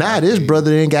 Now this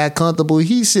brother ain't got comfortable.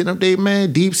 He's sitting up there,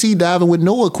 man, deep sea diving with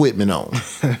no equipment on.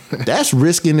 That's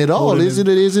risking it all. Is it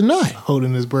or is it not?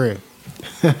 Holding his breath.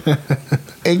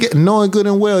 And knowing good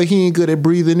and well he ain't good at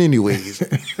breathing anyways.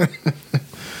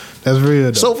 That's real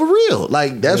though. So for real,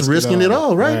 like that's risking it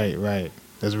all, right? Right.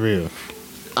 That's real.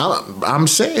 I'm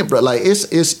saying, bro, like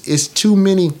it's too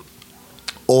many.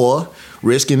 Or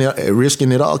risking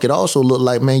it all could also look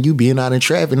like, man, you being out in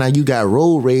traffic, now you got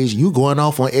road rage, you going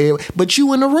off on air, but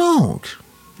you in the wrong.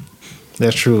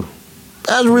 That's true.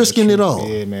 That's risking it all.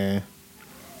 Yeah, man.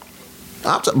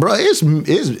 Bro, it's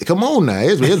come on now.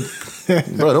 It's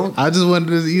bro, don't. I just wanted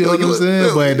to, you know what I'm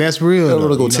saying? But that's real. Don't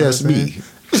want to go test me.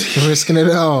 Risking it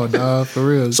all, dog, for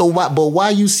real. So why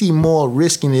you see more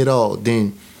risking it all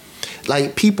than,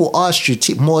 like, people are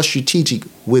more strategic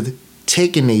with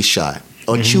taking a shot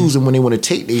or choosing when they want to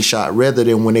take their shot rather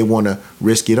than when they want to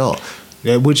risk it all.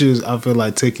 Yeah, which is, I feel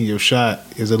like taking your shot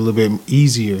is a little bit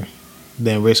easier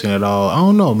than risking it all. I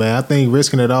don't know, man. I think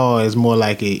risking it all is more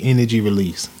like an energy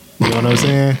release. You know what I'm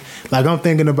saying? Like, I'm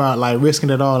thinking about, like,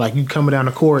 risking it all. Like, you coming down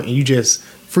the court and you just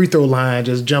free throw line,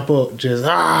 just jump up, just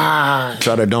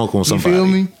try to dunk on somebody. You feel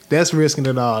me? That's risking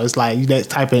it all. It's like that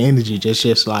type of energy,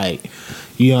 just like,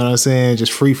 you know what I'm saying?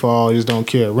 Just free fall, just don't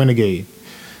care, renegade.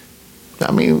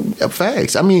 I mean,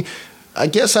 facts. I mean, I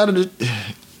guess out of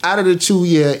the two,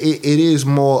 yeah, it is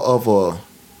more of a.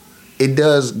 It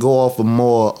does go off of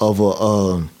more of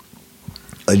a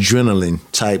adrenaline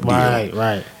type deal.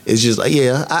 Right. It's just like,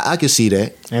 yeah, I can see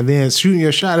that. And then shooting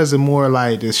your shot is a more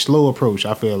like this slow approach.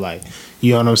 I feel like,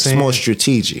 you know what I'm saying? It's more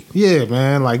strategic. Yeah,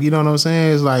 man. Like, you know what I'm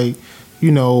saying? It's like,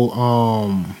 you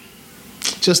know,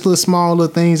 just little small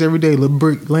little things every day.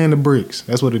 Laying the bricks.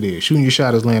 That's what it is. Shooting your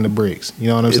shot is laying the bricks. You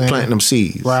know what I'm saying? It's planting them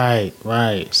seeds. Right.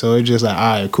 So it's just like,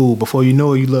 all right, cool. Before you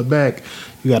know it, you look back,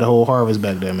 you got a whole harvest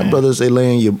back there, man. My brothers say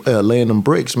laying them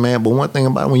bricks, man. But one thing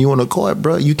about it, when you on the court,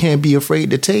 bro, you can't be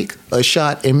afraid to take a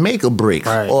shot and make a brick,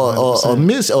 right, or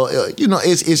miss, or you know,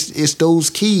 it's those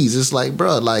keys. It's like,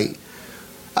 bro, like,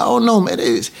 I don't know, man.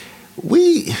 It's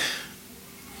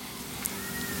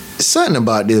something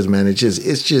about this, man.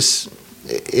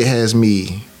 It has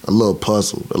me a little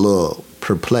puzzled, a little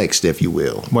perplexed, if you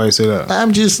will. Why you say that?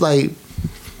 I'm just like,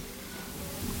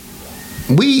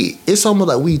 it's almost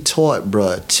like we taught,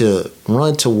 bruh, to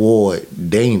run toward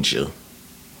danger.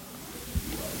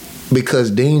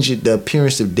 Because the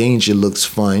appearance of danger looks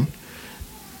fun.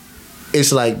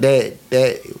 It's like that,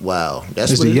 wow.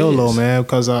 That's it's what the it YOLO, is. man,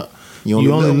 because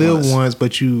you only live once,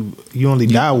 but you only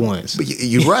die once. But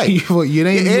you're right. you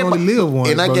only live once,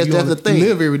 and I guess that's the thing. You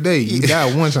live every day. You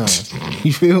die one time.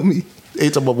 You feel me?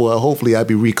 It's about, well, hopefully I'll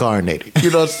be reincarnated.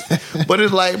 You know, but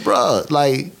it's like, bro,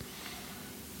 like,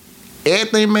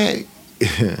 everything, man,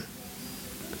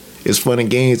 it's fun and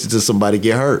games until somebody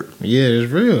get hurt. Yeah,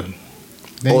 it's real.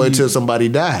 Or until somebody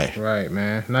die. Right,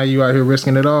 man. Now you out here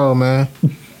risking it all, man. You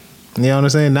know what I'm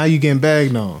saying? Now you getting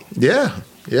bagged on. Yeah,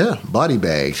 body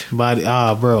bags.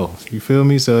 Bro, you feel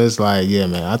me? So it's like, yeah,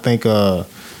 man. I think,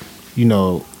 you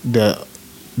know,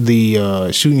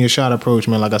 the shooting your shot approach,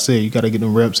 man. Like I said, you got to get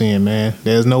them reps in, man.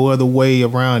 There's no other way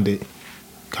around it.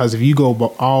 Because if you go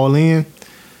all in,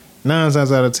 9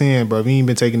 times out of 10, bro, if you ain't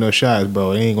been taking those shots,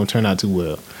 bro, it ain't gonna turn out too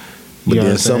well. But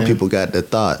then some people got the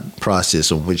thought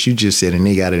process of what you just said, and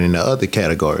they got it in the other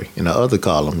category, in the other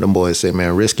column. Them boys say,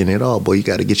 man, risking it all, boy, you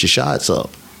got to get your shots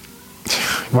up.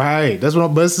 Right.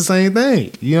 But it's the same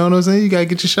thing. You know what I'm saying? You got to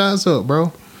get your shots up,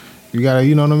 bro. You got to,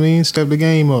 you know what I mean? Step the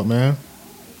game up, man.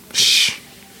 Shh.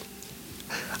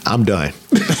 I'm done.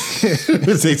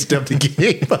 Say step the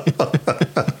game up.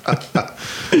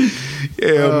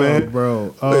 Yeah, man.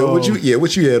 Bro.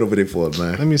 What you had over there for,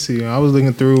 man? Let me see. I was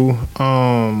looking through.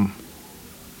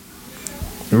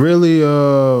 Really,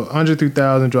 Andre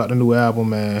 3000 dropped a new album,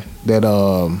 man. That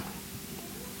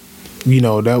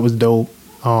that was dope.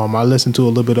 I listened to a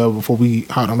little bit of it before we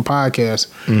hopped on the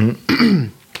podcast. Mm-hmm.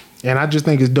 And I just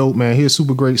think it's dope, man. He's a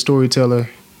super great storyteller.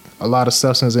 A lot of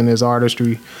substance in his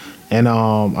artistry. And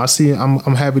I'm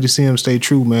happy to see him stay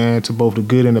true, man, to both the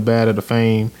good and the bad of the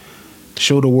fame.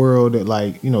 Show the world that,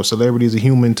 like, celebrities are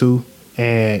human too.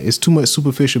 And it's too much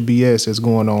superficial BS that's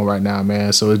going on right now,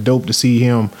 man. So it's dope to see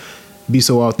him be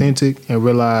so authentic and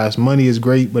realize money is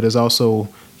great, but it's also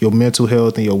your mental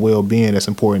health and your well-being that's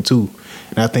important too.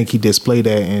 And I think he displayed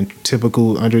that in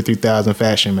typical under 3000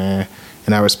 fashion, man.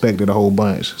 And I respect it a whole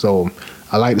bunch. So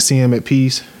I like to see him at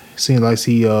peace. Seems like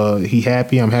he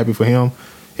happy. I'm happy for him.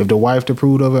 If the wife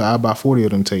approved of it, I'd buy 40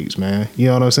 of them tapes, man. You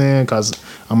know what I'm saying? Because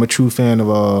I'm a true fan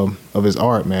of his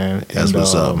art, man. That's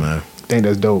what's up, man. I think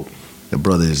that's dope. The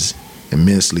brother is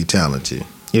immensely talented.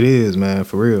 It is, man,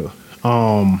 for real.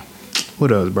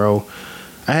 What else, bro?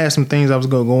 I had some things I was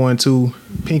gonna go into.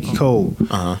 Pinky Cole.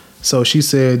 So she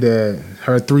said that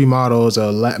her 3 mottos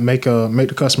are make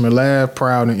the customer laugh,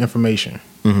 proud, and information.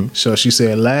 Mm-hmm. So she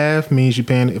said, laugh means you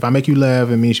paying. If I make you laugh,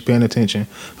 it means you're paying attention.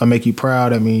 If I make you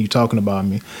proud, that means you're talking about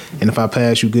me. And if I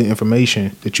pass you good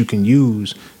information that you can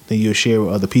use, then you'll share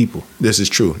with other people. This is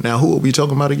true. Now, who are we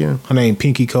talking about again? Her name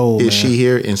Pinky Cole. Is she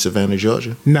here in Savannah,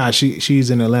 Georgia? Nah,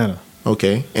 she's in Atlanta.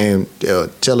 Okay, and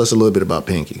tell us a little bit about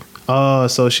Pinky.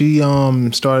 So she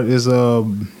started this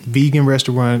vegan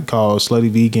restaurant called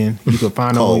Slutty Vegan. You can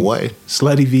find her called what?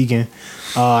 Slutty Vegan.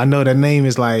 I know that name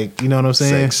is like, you know what I'm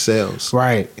saying? Sex sells.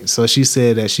 Right. So she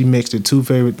said that she mixed one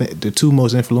of the two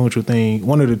most influential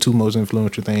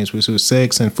things, which was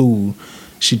sex and food.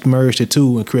 She merged the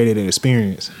two and created an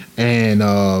experience. And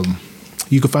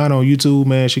you can find her on YouTube,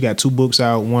 man. She got 2 books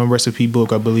out, one recipe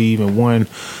book, I believe, and one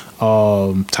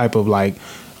type of like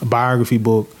biography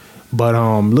book. But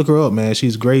look her up, man.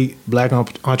 She's a great black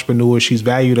entrepreneur. She's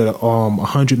valued at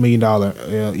 $100 million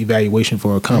evaluation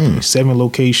for her company. 7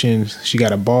 locations. She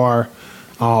got a bar,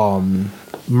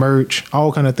 merch,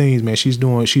 all kind of things, man. She's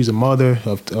a mother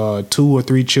of 2 or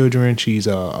 3 children. She's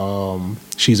a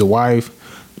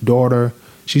wife, daughter.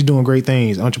 She's doing great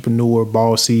things. Entrepreneur,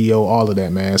 boss, CEO, all of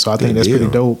that, man. So I think that's pretty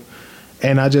dope.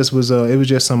 And I just was it was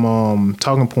just some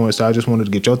talking points that I just wanted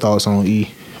to get your thoughts on, E.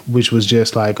 Which was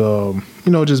just like,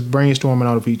 just brainstorming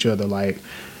out of each other. Like,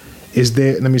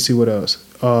 let me see what else.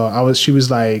 She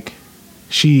was like,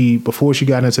 before she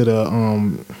got into the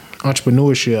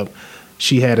entrepreneurship,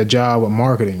 she had a job with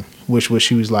marketing,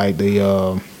 she was like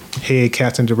the head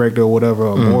casting director or whatever,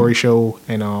 of Maury Show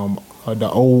and the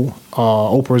old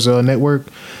Oprah's network.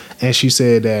 And she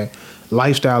said that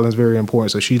lifestyle is very important.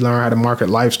 So she learned how to market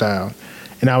lifestyle.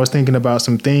 And I was thinking about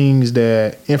some things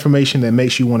information that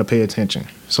makes you want to pay attention.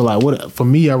 So like for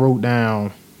me, I wrote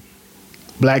down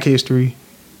Black history,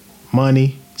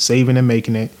 money, saving and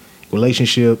making it,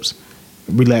 relationships,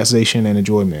 relaxation, and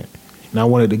enjoyment. And I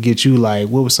wanted to get you like,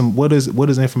 what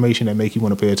is information that make you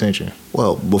want to pay attention?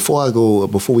 Well, before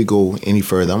we go any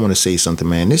further, I want to say something,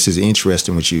 man. This is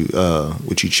interesting what you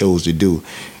chose to do.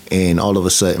 And all of a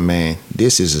sudden, man,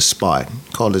 this is a spot.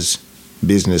 Call this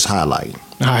Business Highlight.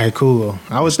 All right, cool.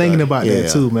 I was thinking about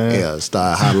that too, man. Yeah,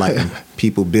 start highlighting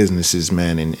people, businesses,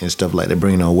 man, and stuff like that,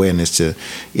 bringing awareness to,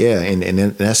 and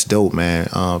that's dope, man,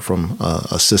 from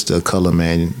a sister of color,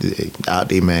 man, out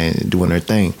there, man, doing her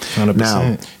thing. 100%.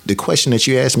 Now, the question that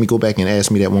you asked me, go back and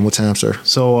ask me that one more time, sir.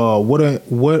 So what is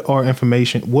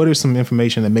some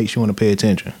information that makes you want to pay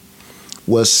attention?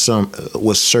 What is some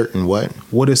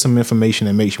information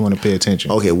that makes you want to pay attention?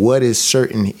 Okay, what is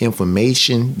certain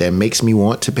information that makes me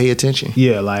want to pay attention?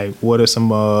 Yeah, like what are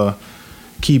some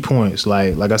key points?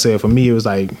 Like I said, for me it was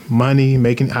like money,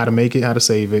 how to make it, how to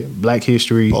save it, Black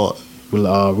history,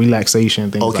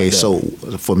 relaxation, things like that. Okay, so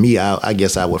for me, I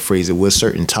guess I would phrase it with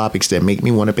certain topics that make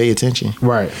me want to pay attention.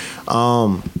 Right.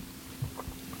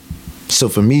 So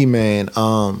for me, man,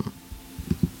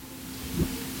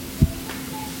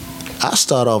 I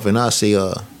start off and I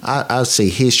say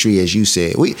history, as you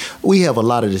said. We have a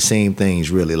lot of the same things,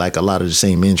 really, like a lot of the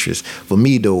same interests. For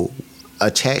me, though,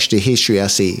 attached to history, I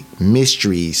say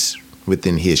mysteries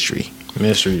within history.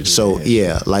 Mysteries. So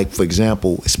yeah, like for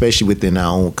example, especially within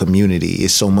our own community,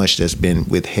 it's so much that's been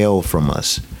withheld from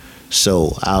us.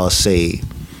 So I'll say,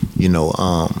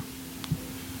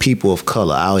 people of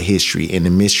color, our history, and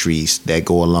the mysteries that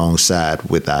go alongside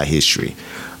with our history.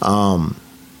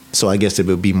 So I guess it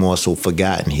would be more so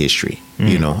forgotten history, I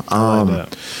like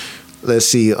that. Let's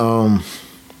see.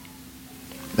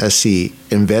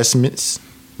 Investments.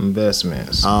 Let's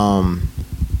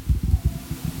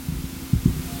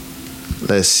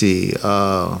see.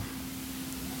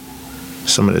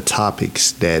 Some of the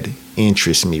topics that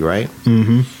interest me, right?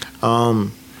 Mm-hmm.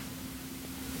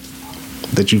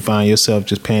 that you find yourself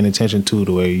just paying attention to,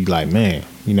 the way you like, man,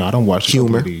 you know, I don't watch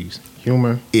Humor. of these.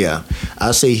 Humor. Yeah,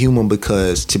 I say humor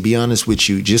because, to be honest with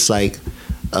you, just like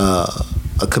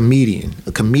a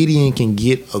comedian can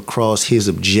get across his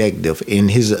objective, and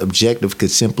his objective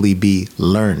could simply be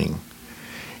learning,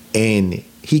 and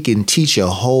he can teach a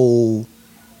whole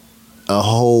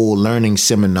learning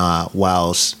seminar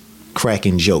whilst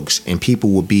cracking jokes, and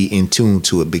people will be in tune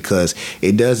to it because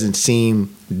it doesn't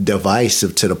seem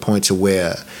divisive to the point to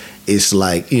where it's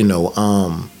like, you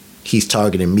know, he's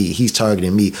targeting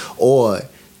me. Or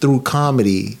through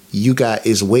comedy,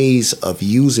 is ways of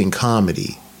using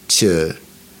comedy to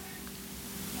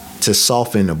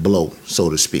soften the blow, so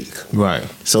to speak. Right.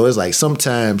 So it's like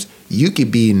sometimes you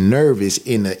could be nervous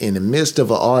in the midst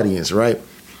of an audience, right?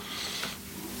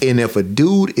 And if a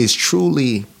dude is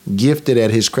truly gifted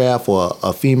at his craft, or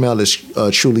a female is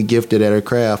truly gifted at her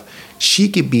craft, she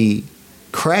could be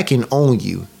cracking on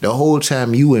you the whole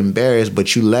time, you embarrassed,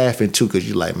 but you laughing too, because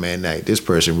you're like, man, nah, this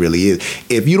person really is.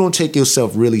 If you don't take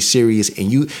yourself really serious,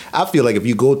 and I feel like if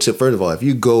you go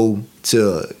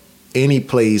to any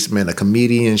place, man, a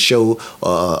comedian show,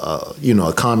 you know,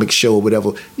 a comic show, or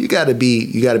whatever, you gotta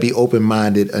be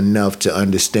open-minded enough to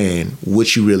understand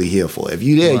what you really here for. If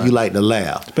you there, right, you like to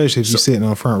laugh, especially if you're sitting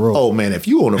on the front row. Oh man, if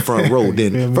you on the front row,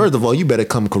 then first of all, you better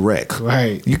come correct.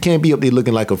 Right. You can't be up there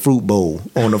looking like a fruit bowl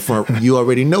on the front. You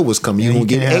already know what's coming. You're gonna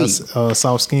get ate.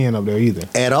 Soft skin up there either.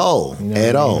 At all, you know,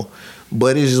 at all.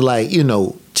 But it's like, you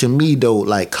know, to me though,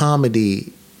 like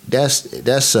comedy,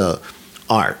 that's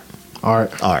art.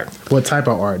 Art. What type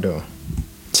of art though?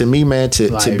 To me, man,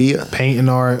 to be painting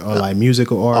art, or like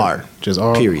musical art. Just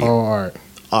art. Period. All art.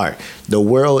 Art. The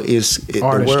world is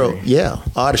artistry. The world. Yeah,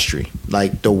 artistry.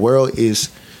 Like the world is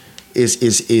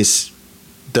the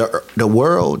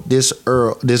world. This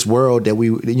world that we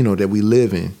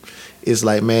live in. It's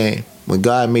like, man, when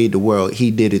God made the world, He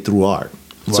did it through art.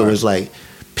 Right. So it's like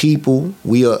people.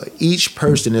 Each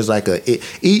person is like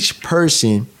each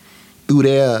person through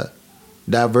their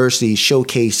diversity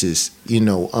showcases, you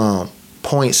know,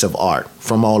 points of art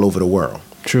from all over the world.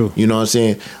 True. You know what I'm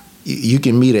saying? You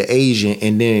can meet an Asian,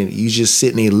 and then you just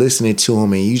sitting there listening to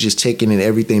them, and you just taking in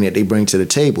everything that they bring to the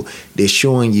table. They're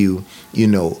showing you, you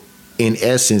know, in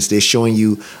essence, they're showing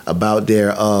you about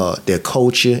their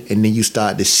culture, and then you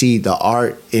start to see the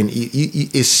art, and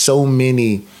it's so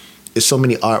many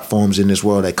art forms in this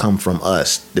world that come from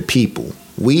us, the people.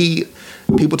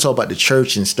 People talk about the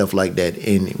church and stuff like that,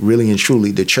 and really and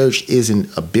truly, the church isn't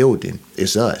a building;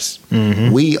 it's us.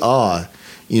 Mm-hmm. We are,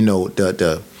 you know,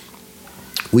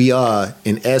 we are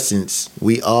in essence,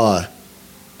 we are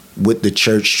what the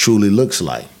church truly looks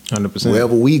like. 100%.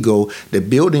 Wherever we go, the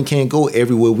building can't go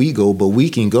everywhere we go, but we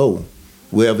can go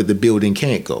wherever the building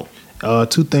can't go.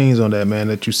 Two things on that, man,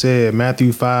 that you said.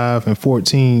 Matthew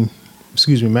 5:14.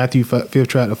 Matthew 5th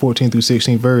chapter 14 through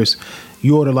 16 verse.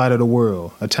 You are the light of the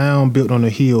world. A town built on a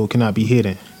hill cannot be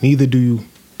hidden. Neither do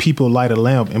people light a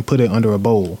lamp and put it under a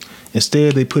bowl.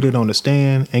 Instead, they put it on a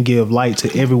stand and give light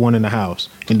to everyone in the house.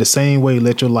 In the same way,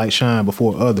 let your light shine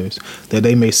before others, that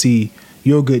they may see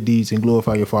your good deeds and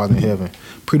glorify your Father in heaven.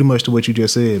 Pretty much to what you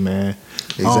just said, man.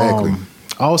 Exactly.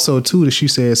 Also, too, that she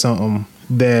said something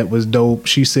that was dope.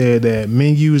 She said that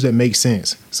menus that make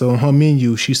sense. So in her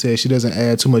menu, she said she doesn't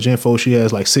add too much info. She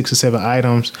has like 6 or 7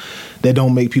 items that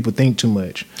don't make people think too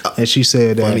much. And she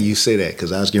said that. Funny you say that,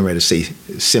 because I was getting ready to say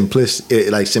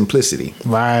simplicity.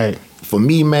 Right. For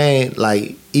me, man,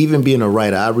 like even being a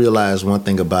writer, I realized one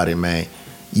thing about it, man.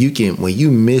 When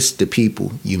you miss the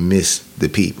people, you miss the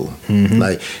people. Mm-hmm.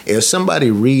 Like if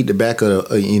somebody read the back of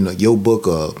your book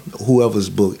or whoever's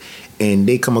book, and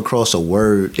they come across a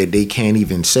word that they can't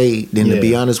even say, then to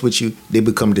be honest with you, they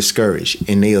become discouraged,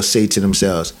 and they'll say to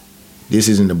themselves, "This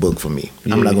isn't the book for me.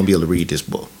 Yeah. I'm not gonna be able to read this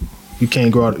book." You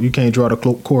can't draw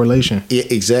the correlation. Yeah,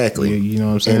 exactly. You know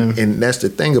what I'm saying? And that's the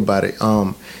thing about it.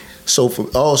 So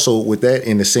also with that,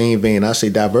 in the same vein, I say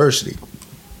diversity.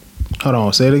 Hold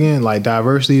on, say it again. Like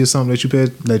diversity is something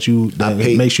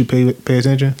that makes you pay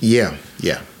attention. Yeah.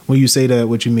 When you say that,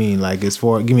 what you mean? Like,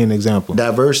 give me an example.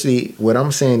 Diversity. What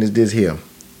I'm saying is this here.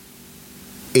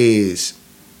 Is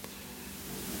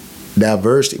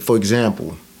diversity. For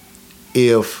example,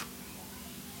 if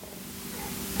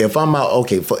I'm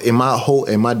out,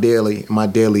 in my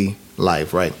daily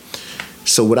life, right?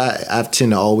 So what I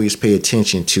tend to always pay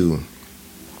attention to.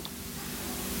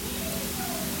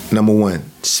 Number one,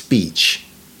 speech.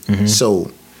 Mm-hmm.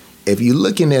 So if you're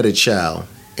looking at a child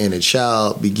and a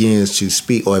child begins to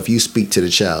speak, or if you speak to the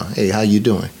child, "Hey, how you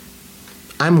doing?"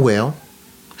 "I'm well.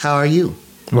 How are you?"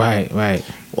 Right.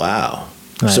 Wow.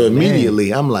 Like, so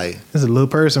immediately, man, I'm like, "This is a little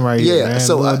person right here." Yeah. Man.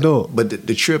 So, but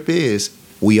the trip is,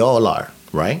 we all are.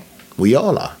 right? We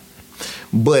all are.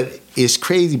 But it's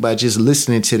crazy by just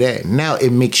listening to that. Now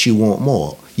it makes you want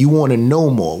more. You want to know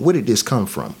more. Where did this come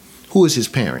from? Who is his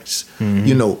parents?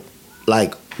 You know,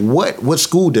 like what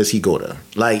school does he go to?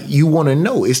 Like, you want to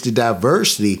know. It's the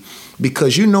diversity,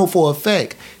 because you know for a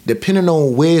fact, depending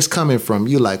on where it's coming from,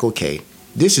 you're like, okay,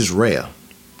 this is rare.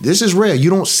 This is rare. You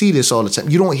don't see this all the time.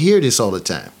 You don't hear this all the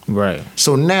time. Right.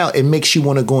 So now it makes you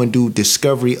want to go and do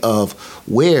discovery of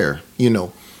where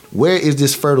is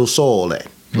this fertile soil at?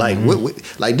 Like,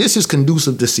 like this is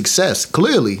conducive to success,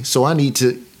 clearly. So I need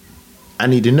to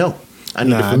know. I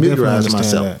need to familiarize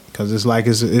myself. Because it's like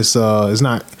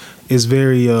it's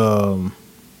very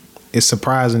it's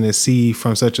surprising to see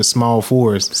from such a small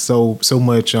forest so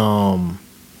much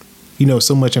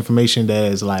so much information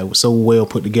that is like so well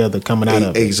put together coming out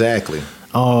of it. Exactly.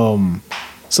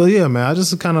 So yeah, man, I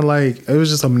just kind of like, it was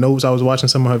just some notes. I was watching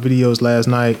some of her videos last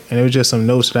night, and it was just some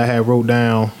notes that I had wrote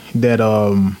down that,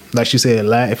 like she said,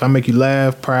 if I make you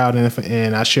laugh, proud,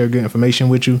 and I share good information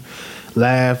with you,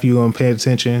 laugh, you're going to pay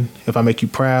attention. If I make you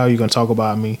proud, you're going to talk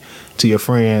about me to your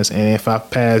friends. And if I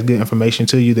pass good information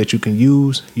to you that you can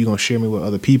use, you're going to share me with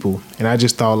other people. And I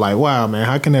just thought like, wow, man,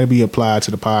 how can that be applied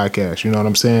to the podcast? You know what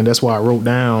I'm saying? That's why I wrote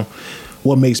down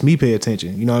what makes me pay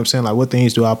attention. You know what I'm saying? Like, what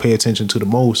things do I pay attention to the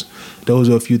most? Those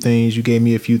are a few things. You gave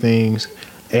me a few things.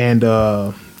 And,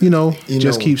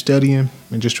 just keep studying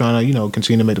and just trying to,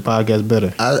 continue to make the podcast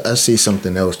better. I see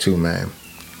something else too, man.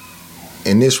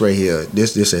 And this right here,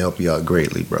 this will help you out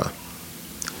greatly, bro.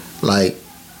 Like,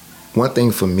 one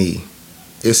thing for me,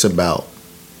 it's about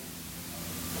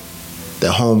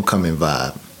the homecoming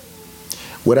vibe.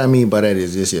 What I mean by that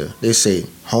is this here. They say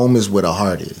home is where the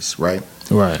heart is, right?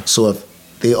 Right. So if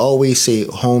they always say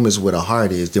home is where the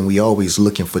heart is, then we always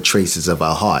looking for traces of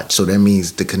our heart. So that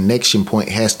means the connection point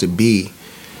has to be,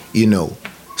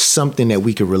 something that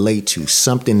we can relate to,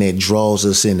 something that draws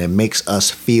us in and makes us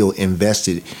feel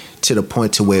invested to the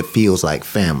point to where it feels like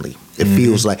family. It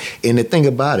feels like, and the thing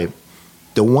about it,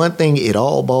 the one thing it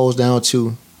all boils down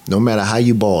to, no matter how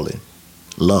you ball it,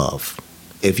 love.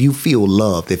 If you feel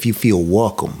loved, if you feel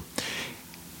welcome,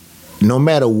 no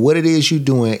matter what it is you're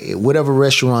doing, whatever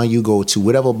restaurant you go to,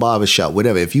 whatever barbershop,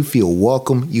 whatever, if you feel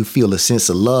welcome, you feel a sense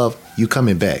of love, you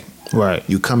coming back. Right.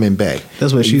 You coming back.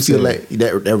 That's what she said. You feel like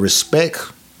that respect,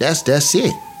 that's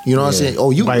it. You know what I'm saying?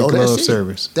 That's it.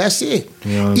 Service. That's it.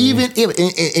 You know what even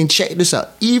if, and check this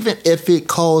out, even if it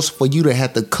calls for you to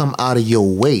have to come out of your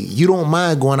way, you don't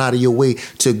mind going out of your way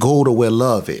to go to where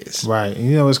love is. Right.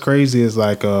 What's crazy is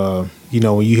like, when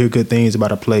you hear good things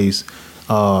about a place,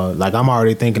 like I'm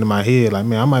already thinking in my head, like,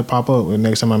 man, I might pop up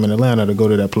next time I'm in Atlanta to go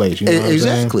to that place. You know what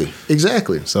Exactly. I'm saying?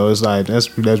 Exactly. So it's like,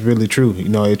 that's really true.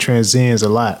 It transcends a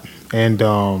lot. And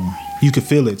you can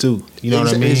feel it too. You know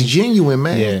what I mean? It's genuine,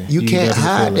 man. Yeah, you can't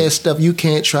hide that stuff. You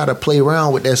can't try to play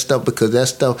around with that stuff, because that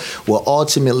stuff will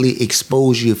ultimately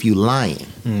expose you if you're lying.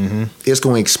 Mm-hmm. It's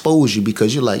going to expose you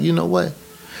because you're like, you know what?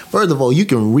 First of all, you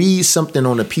can read something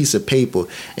on a piece of paper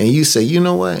and you say, you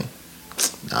know what?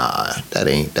 Nah, that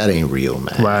ain't real,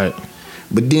 man. Right.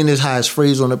 But then it's how it's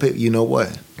phrased on the paper. You know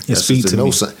what? That's speak to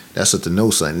me. That's what the know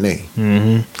something, eh?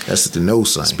 Mm-hmm. That's what the know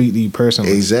something. Speak to you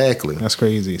personally. Exactly. That's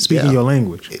crazy. Speaking your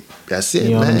language. That's it, you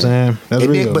know man. What I'm saying? That's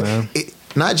real, man.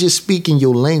 Not just speaking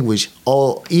your language,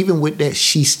 even with that,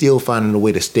 she's still finding a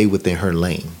way to stay within her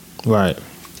lane. Right.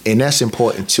 And that's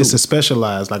important too. It's a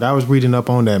specialized. Like I was reading up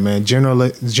on that, man.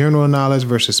 General knowledge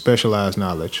versus specialized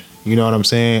knowledge. You know what I'm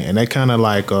saying? And that kind of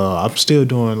like I'm still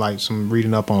doing like some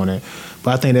reading up on it.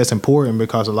 But I think that's important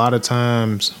because a lot of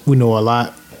times we know a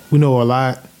lot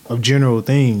of general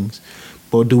things,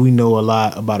 but do we know a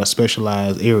lot about a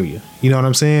specialized area? You know what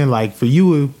I'm saying? Like for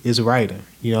you, it's writing.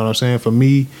 You know what I'm saying? For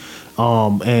me,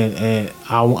 and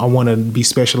I want to be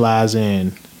specialized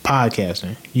in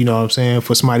podcasting. You know what I'm saying?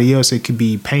 For somebody else, it could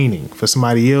be painting. For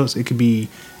somebody else, it could be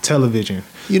television.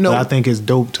 But I think it's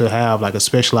dope to have like a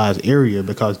specialized area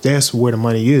because that's where the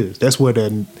money is. That's where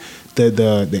the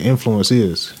influence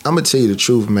is. I'm gonna tell you the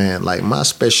truth, man. Like my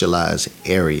specialized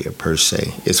area per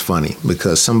se, it's funny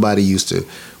because somebody used to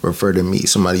refer to me.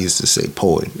 Somebody used to say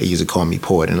poet. They used to call me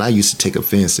poet, and I used to take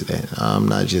offense to that. I'm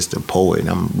not just a poet.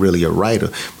 I'm really a writer.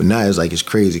 But now it's like it's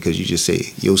crazy because you just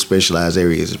say your specialized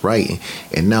area is writing,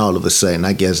 and now all of a sudden,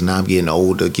 I guess now I'm getting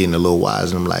older, getting a little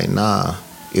wiser, and I'm like, nah,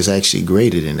 it's actually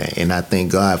greater than that. And I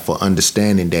thank God for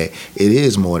understanding that it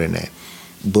is more than that.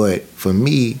 But for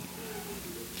me,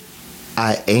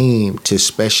 I aim to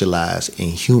specialize in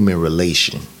human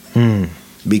relation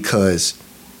because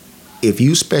if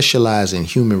you specialize in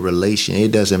human relation,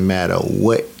 it doesn't matter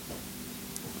what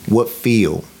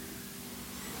field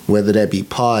whether that be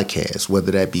podcasts,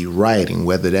 whether that be writing,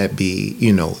 whether that be,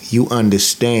 you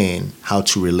understand how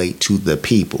to relate to the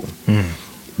people.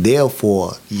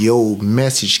 Therefore, your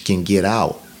message can get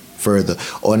out further,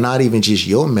 or not even just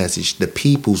your message, the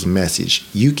people's message.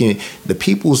 The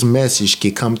people's message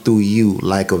can come through you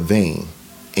like a vein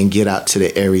and get out to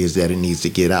the areas that it needs to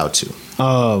get out to.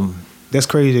 That's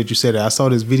crazy that you said that. I saw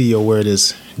this video where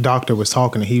this doctor was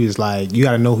talking, and he was like, "You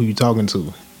got to know who you're talking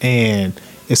to." And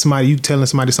if somebody, you telling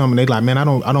somebody something, they like, "Man,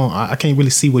 I can't really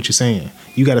see what you're saying."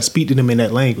 You got to speak to them in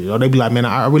that language, or they be like, "Man,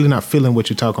 I really not feeling what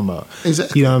you're talking about."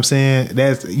 Exactly. You know what I'm saying?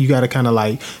 You got to kind of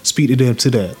like speak to them to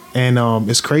that. And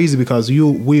it's crazy because you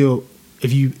will,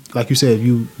 if you, like you said, if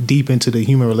you deep into the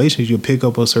human relations, you'll pick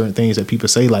up on certain things that people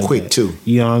say like quick that. too.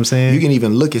 You know what I'm saying? You can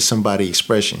even look at somebody's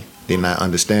expression; they're not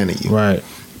understanding you, right?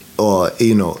 Or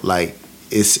like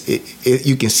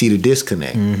you can see the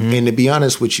disconnect. And to be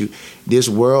honest with you, this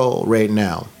world right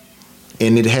now,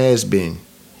 and it has been,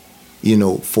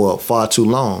 for far too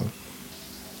long,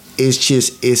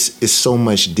 it's so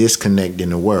much disconnect in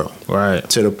the world, right?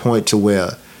 To the point to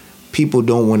where people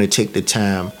don't want to take the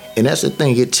time. And that's the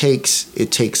thing. It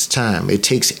takes time. It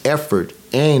takes effort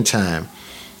and time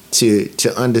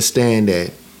to understand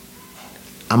that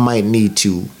I might need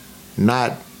to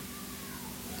not.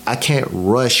 I can't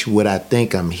rush what I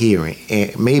think I'm hearing,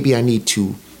 and maybe I need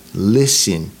to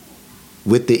listen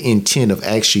with the intent of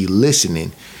actually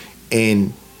listening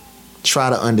and try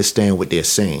to understand what they're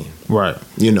saying. Right.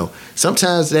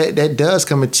 Sometimes that does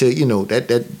come into,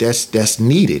 that's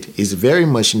needed. It's very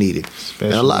much needed. Especially,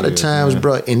 and a lot of times,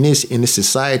 bro, in this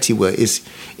society where it's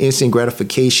instant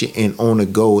gratification and on the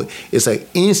go, it's like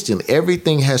instant.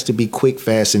 Everything has to be quick,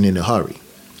 fast, and in a hurry.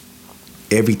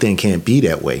 Everything can't be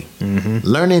that way.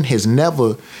 Learning has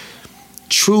never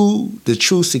the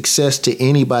true success to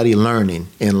anybody learning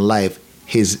in life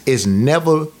is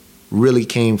never really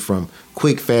came from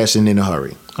quick, fast, and in a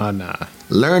hurry. Oh, nah.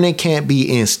 Learning can't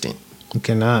be instant. It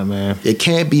cannot, man. It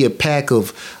can't be a pack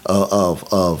of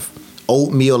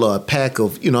oatmeal or a pack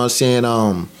of,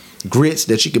 grits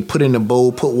that you can put in a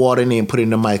bowl, put water in it, and put it in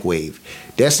the microwave.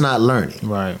 That's not learning.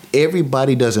 Right.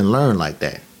 Everybody doesn't learn like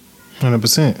that.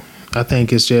 100%. I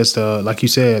think it's just, like you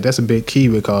said, that's a big key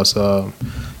because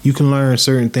you can learn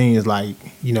certain things like,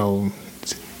 you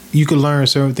can learn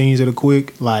certain things that are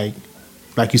quick, like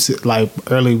you said, like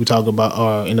earlier we talked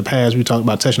about, in the past we talked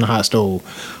about touching a hot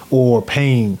stove or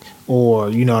pain or,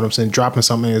 you know what I'm saying, dropping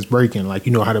something that's breaking, like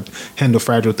you know how to handle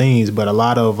fragile things. But a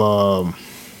lot of,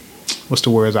 what's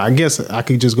the word? I guess I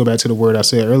could just go back to the word I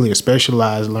said earlier,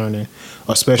 specialized learning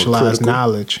or specialized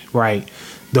knowledge, right?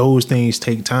 Those things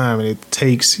take time, and it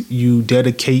takes you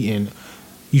dedicating.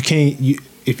 You can't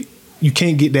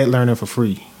get that learning for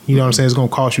free. You know what I'm saying? It's gonna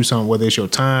cost you something, whether it's your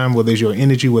time, whether it's your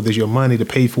energy, whether it's your money to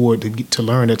pay for it to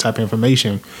learn that type of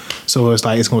information. So it's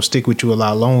like it's gonna stick with you a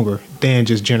lot longer than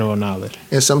just general knowledge.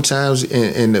 And sometimes,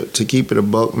 and to keep it a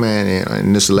buck, man,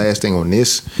 and this is the last thing on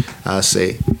this, I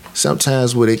say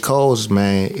sometimes what it causes,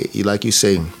 man, like you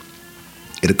say,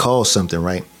 it'll cause something,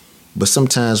 right? But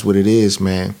sometimes what it is,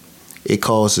 man, it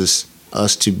causes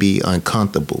us to be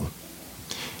uncomfortable.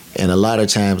 And a lot of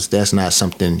times that's not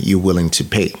something you're willing to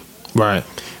pay. Right.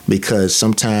 Because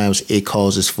sometimes it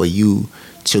causes for you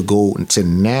to go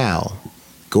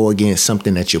against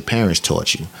something that your parents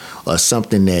taught you or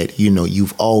something that,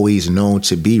 you've always known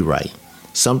to be right.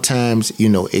 Sometimes,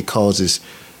 it causes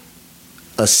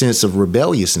a sense of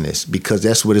rebelliousness because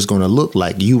that's what it's going to look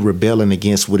like. You rebelling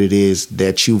against what it is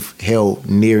that you've held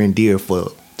near and dear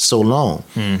for so long.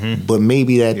 But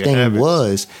maybe that thing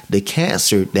was the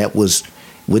cancer that was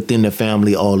within the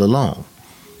family all along.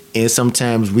 And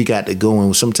sometimes we got to go,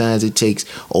 and sometimes it takes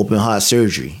open heart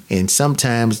surgery. And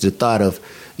sometimes the thought of,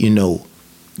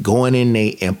 going in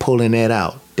there and pulling that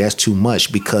out, that's too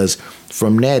much, because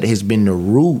from that has been the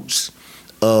roots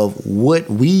of what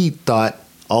we thought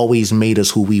always made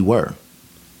us who we were.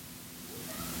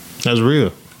 That's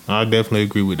real. I definitely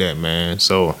agree with that, man.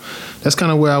 So that's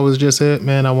kind of where I was just at,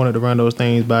 man. I wanted to run those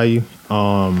things by you,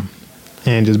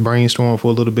 and just brainstorm for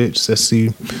a little bit, just to see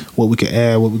what we could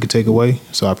add, what we could take away.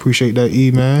 So I appreciate that,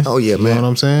 E, man. Oh yeah, man. You know what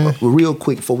I'm saying? Well, real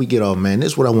quick before we get off, man,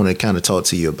 this is what I want to kind of talk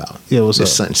to you about. Yeah, what's up?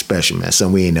 It's something special, man.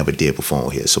 Something we ain't never did before on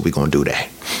here, so we're gonna do that.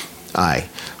 All right.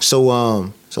 So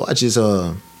I just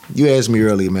you asked me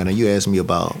earlier, man. You asked me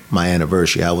about my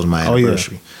anniversary. How was my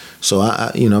anniversary? Yeah. So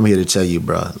I I'm here to tell you,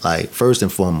 bro. Like, first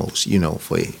and foremost,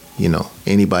 for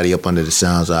anybody up under the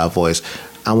sounds of our voice,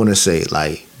 I want to say,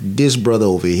 like, this brother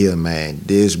over here, man.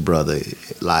 This brother,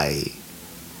 like,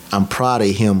 I'm proud of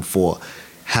him for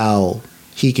how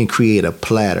he can create a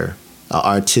platter, an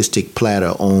artistic platter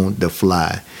on the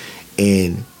fly,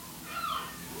 and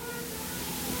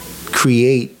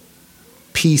create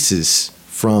pieces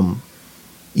from,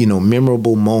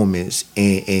 memorable moments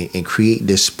and create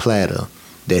this platter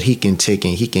that he can take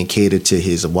and he can cater to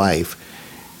his wife.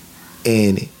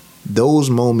 And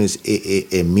those moments,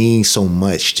 it means so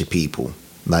much to people.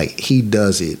 Like, he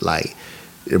does it like,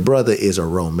 the brother is a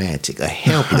romantic, a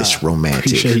helpless romantic.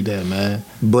 Appreciate that, man.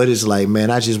 But it's like,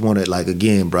 man, I just want to, like,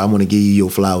 again, bro, I want to give you your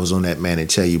flowers on that, man, and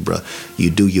tell you, bro,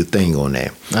 you do your thing on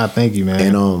that. Thank you,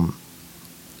 man. And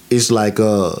it's like,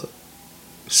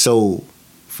 so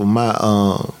for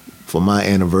my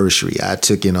anniversary, I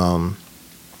took in,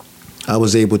 I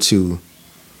was able to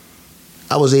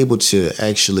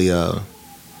actually,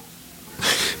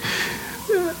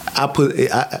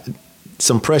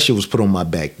 some pressure was put on my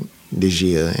back this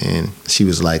year, and she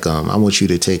was like, I want you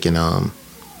to take and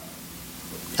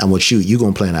you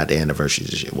gonna plan out the anniversary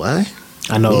this year. What?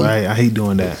 I know, right? I hate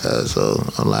doing that. So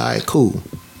I'm like, all right, cool.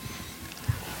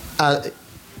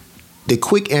 The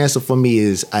quick answer for me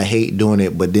is I hate doing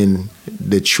it, but then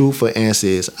the truthful answer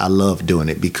is I love doing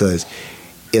it because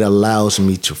it allows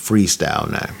me to freestyle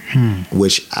now,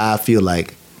 which I feel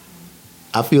like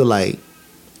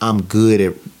I'm good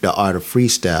at the art of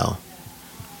freestyle.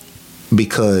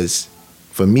 Because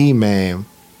for me, man,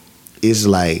 it's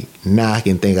like now I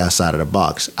can think outside of the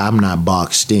box. I'm not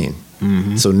boxed in.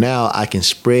 Mm-hmm. So now I can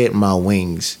spread my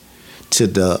wings to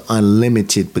the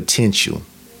unlimited potential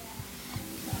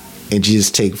and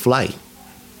just take flight.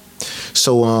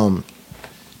 So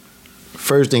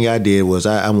first thing I did was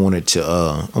I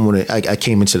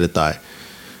came into the thought,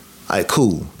 all right,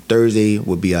 cool, Thursday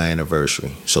would be our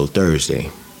anniversary. So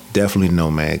Thursday, definitely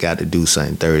know, man, got to do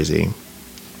something Thursday.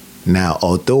 Now,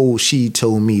 although she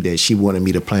told me that she wanted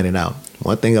me to plan it out,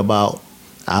 one thing about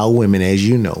our women, as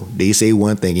you know, they say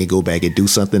one thing and go back and do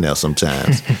something else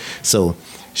sometimes. So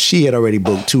she had already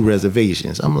booked 2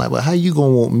 reservations. I'm like, well, how you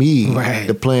gonna want me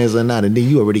the plans or not? And then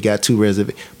you already got 2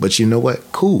 reservations. But you know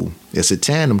what? Cool. It's a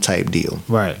tandem type deal.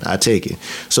 Right. I take it.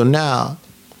 So now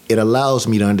it allows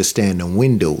me to understand the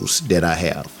windows that I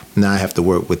have. Now I have to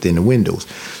work within the windows.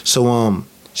 So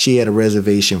she had a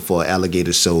reservation for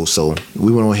Alligator Soul, so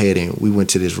we went ahead and we went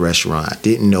to this restaurant. I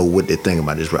didn't know what to think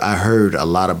about this. I heard a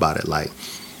lot about it, like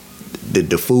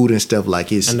the food and stuff.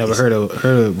 Like I never heard of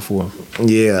it before.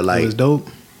 Yeah, like it was dope.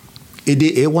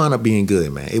 It wound up being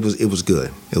good, man. It was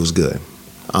good. It was good.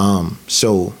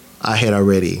 So I had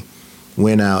already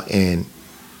went out, and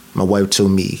my wife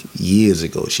told me years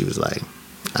ago, she was like,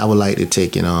 I would like to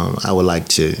take it. I would like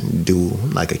to do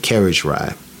like a carriage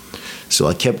ride. So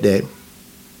I kept that,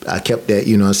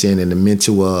 you know what I'm saying, in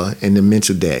the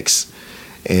mental decks.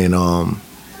 And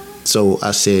so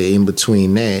I said in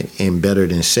between that and Better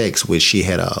Than Sex, which she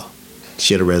had a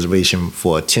reservation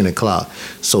for 10 o'clock.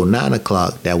 So 9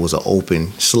 o'clock, that was an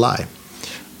open slot.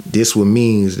 This would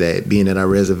means that being that our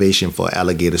reservation for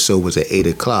Alligator Soul was at 8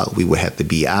 o'clock, we would have to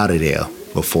be out of there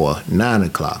before 9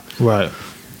 o'clock. Right.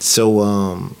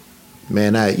 So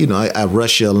man, I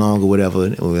rush her along or whatever.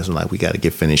 It was like, we got to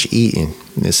get finished eating.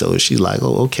 And so she's like,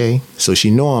 oh, okay. So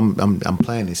she know I'm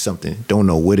planning something. Don't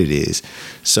know what it is.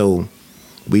 So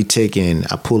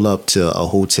I pull up to a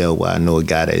hotel where I know a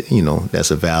guy that,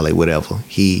 that's a valet, whatever.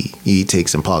 He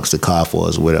takes and parks the car for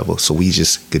us, whatever. So we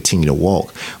just continue to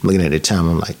walk. I'm looking at the time.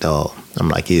 I'm like, dog. I'm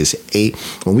like, it's 8.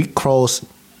 When we crossed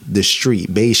the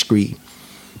street, Bay Street,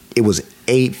 it was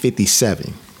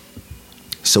 8:57.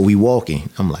 So we walking.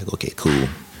 I'm like, okay, cool.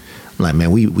 I'm like, man,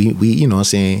 we you know what I'm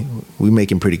saying, we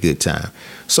making pretty good time.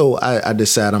 So I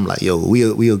decide, I'm like, yo,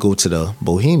 we'll go to the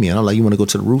Bohemian. I'm like, you want to go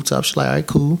to the rooftop? She's like, all right,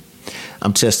 cool.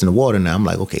 I'm testing the water now. I'm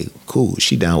like, okay, cool.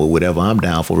 She down with whatever I'm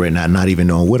down for right now, not even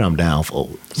knowing what I'm down for.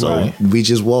 So we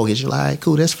just walk. She's like, all right,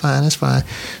 cool, that's fine.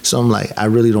 So I'm like, I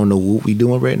really don't know what we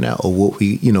doing right now or what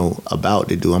we, about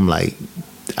to do. I'm like,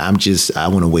 I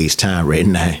want to waste time right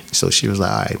now. So she was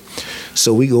like, all right.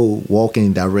 So we go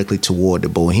walking directly toward the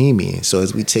Bohemian. So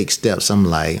as we take steps, I'm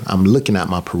looking at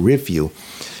my peripheral,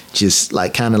 just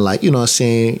like kind of like, you know what I'm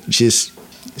saying, just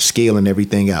scaling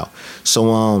everything out.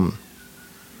 So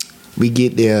we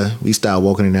get there, we start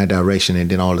walking in that direction,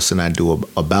 and then all of a sudden I do a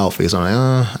about face. I'm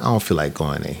like, I don't feel like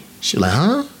going there. She's like,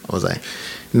 huh? I was like,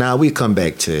 nah, we come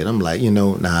back to it. I'm like,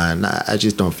 nah, I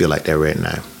just don't feel like that right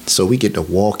now. So we get to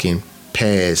walking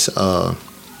past,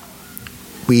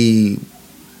 we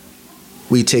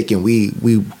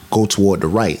go toward the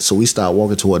right. So we start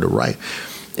walking toward the right.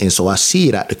 And so I see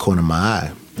it out the corner of my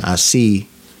eye. I see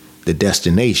the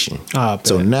destination.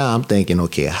 So now I'm thinking,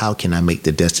 okay, how can I make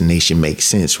the destination make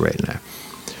sense right now?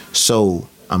 So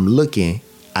I'm looking,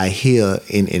 I hear,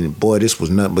 and boy, this was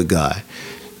nothing but God.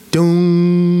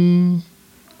 Doom,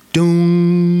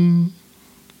 doom,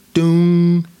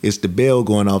 doom, It's the bell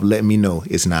going off, letting me know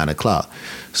it's 9 o'clock.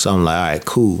 So I'm like, all right,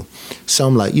 cool. So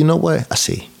I'm like, you know what? I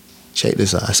say, check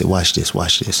this out. I said, watch this.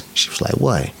 She was like,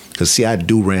 what? Because, see, I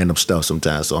do random stuff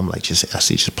sometimes. So I'm like,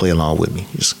 just play along with me.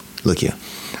 Just look here.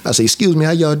 I say, excuse me,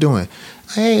 how y'all doing?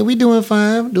 Hey, we doing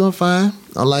fine.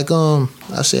 I'm like, I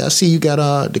say, I see you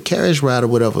got the carriage ride or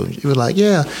whatever. She was like,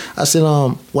 yeah. I said,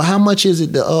 well, how much is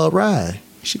it to ride?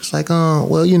 She was like,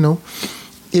 well,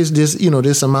 it's this,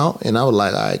 this amount. And I was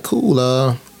like, all right, cool.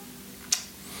 I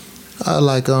was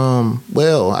like,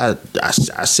 well, I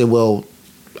said, well,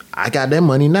 I got that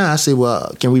money now. I said,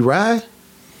 well, can we ride?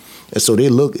 And so they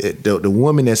look at the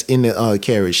woman that's in the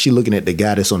carriage. She looking at the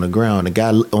guy that's on the ground. The guy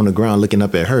on the ground looking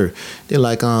up at her. They're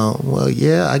like, well,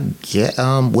 yeah,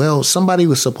 well, somebody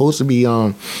was supposed to be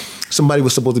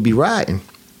riding,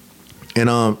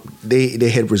 and they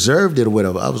had reserved it or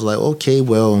whatever. I was like, okay,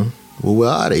 well, where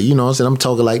are they? You know what I'm saying? I'm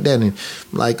talking like that. And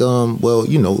like, well,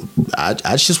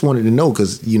 I just wanted to know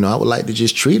because, I would like to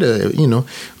just treat her,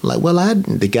 Like, well,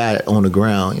 the guy on the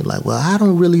ground, like, well, I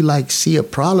don't really like see a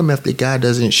problem if the guy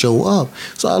doesn't show up.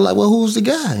 So I was like, well, who's the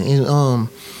guy? And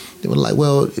they were like,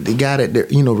 well, the guy that,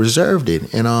 reserved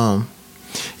it. And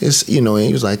it's, and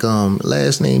he was like,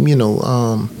 last name,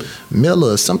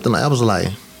 Miller or something. I was like,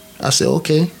 I said,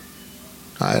 okay.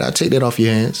 All right, I'll take that off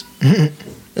your hands.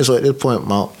 And so at this point,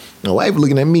 my wife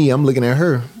looking at me, I'm looking at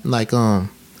her. Like, I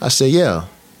said, yeah.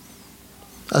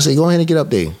 I said, go ahead and get up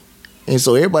there. And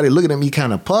so everybody looking at me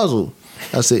kind of puzzled.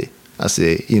 I said,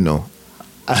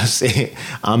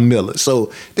 I'm Miller.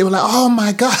 So they were like, oh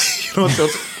my God.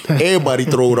 Everybody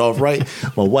throw it off, right?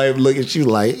 My wife looking, she was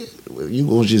like, you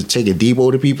gonna just take a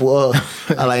Debo to people?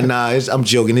 I like, nah, I'm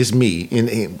joking, it's me.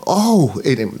 And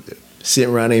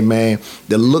sitting around there, man,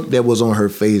 the look that was on her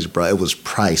face, bro, it was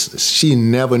priceless. She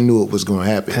never knew it was going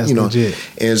to happen. That's legit.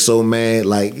 And so, man,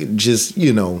 like, just,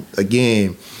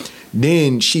 again,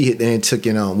 then she hit there and took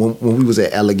it on when we was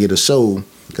at Alligator Soul,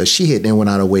 because she hit there and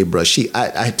went out of her way, bro.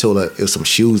 I told her it was some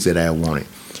shoes that I wanted.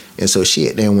 And so she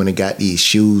hit there and went and got these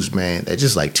shoes, man, that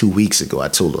just like 2 weeks ago. I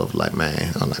told her,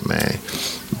 man,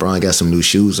 Brian got some new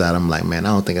shoes out. I'm like, man, I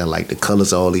don't think I like the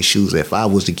colors of all these shoes. If I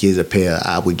was to get a pair,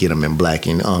 I would get them in black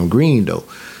and green, though.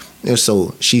 And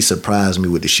so she surprised me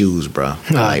with the shoes, bro.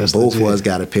 Like, both of us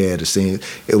got a pair of the same.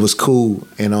 It was cool.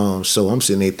 And so I'm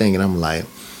sitting there thinking, I'm like,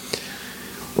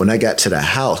 when I got to the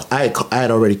house, I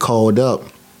had already called up.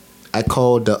 I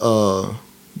called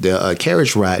the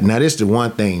carriage ride. Now, this is the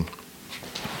one thing.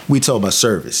 We talk about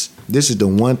service. This is the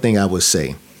one thing I would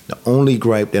say. The only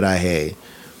gripe that I had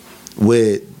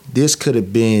with this could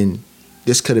have been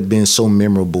so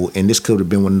memorable, and this could have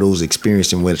been one of those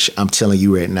experiences in which I'm telling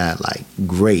you right now, like,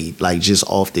 great, like, just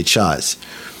off the charts.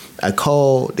 I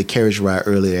called the carriage ride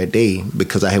earlier that day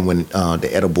because I had went the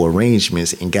edible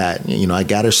arrangements and got, I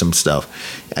got her some stuff.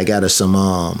 I got her some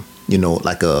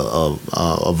like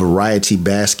a variety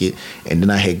basket, and then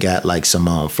I had got like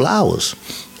some flowers.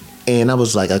 And I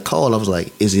was like, I was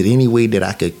like, is it any way that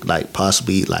I could like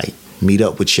possibly like meet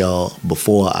up with y'all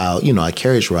before our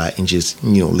carriage ride and just,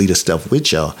 leave the stuff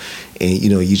with y'all, and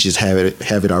you just have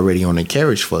it already on the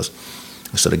carriage for us.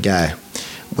 So the guy,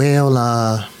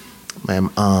 well,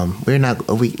 ma'am,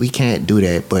 we can't do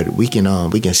that, but we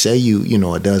can sell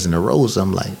you, a dozen of roses.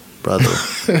 I'm like, brother,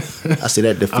 I said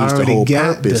that defeats the whole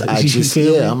purpose.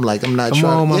 I'm like, I'm not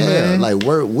trying, man. Like,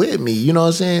 work with me, you know what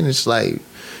I'm saying? It's like,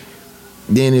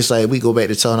 then it's like we go back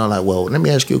to talking. I'm like, well, let me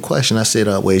ask you a question. I said,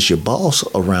 where's your boss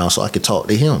around so I could talk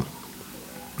to him?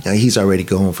 And he's already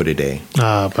gone for the day.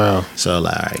 Bro. So I'm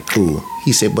like, all right, cool.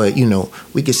 He said, but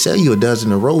we could sell you a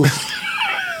dozen of roses.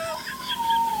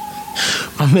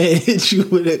 My man hit you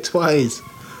with it twice.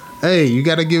 Hey, you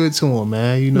gotta give it to him,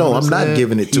 man. No, I'm not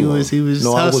giving it to him. He was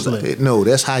hustling. No,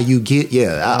 that's how you get.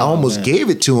 Yeah, I almost gave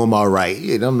it to him. All right,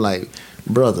 and I'm like,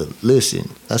 brother,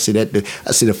 listen. I said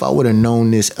if I would have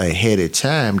known this ahead of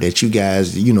time that you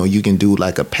guys, you can do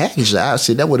like a package. I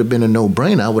said that would have been a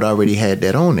no-brainer. I would already had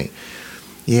that on it.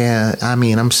 Yeah, I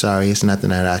mean, I'm sorry, it's nothing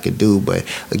that I could do, but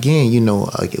again,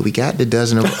 we got the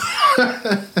dozen of.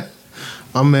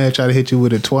 My man tried to hit you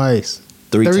with it twice.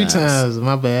 Three times.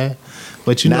 My bad.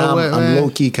 But now know what, I'm low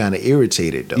key kind of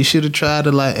irritated though. You should have tried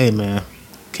to like, hey man,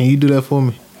 can you do that for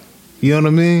me? You know what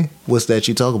I mean? What's that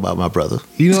you talk about, my brother?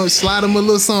 Slide him a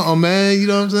little something, man. You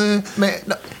know what I'm saying? Man,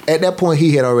 no, at that point,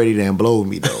 he had already damn blowed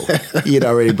me, though. He had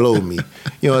already blowed me.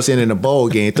 You know what I'm saying? In the ball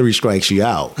game, 3 strikes you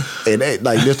out. And that,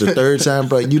 like, this the third time,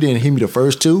 bro. You didn't hit me the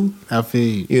first 2. I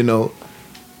feel you.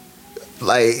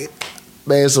 Like,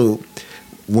 man, so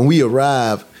when we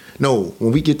arrive,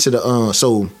 when we get to the,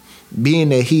 so being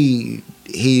that he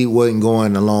he wasn't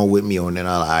going along with me on that.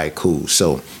 I was like, all right, cool.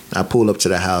 So I pulled up to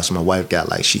the house. My wife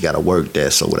she got a work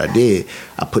desk. So what I did,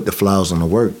 I put the flowers on the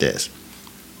work desk.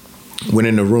 Went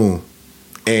in the room,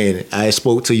 and I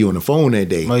spoke to you on the phone that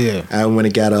day. Oh yeah. I went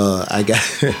and got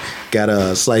got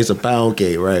a slice of pound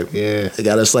cake, right? Yeah. I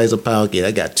got a slice of pound cake.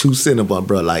 I got 2 Cinnabon,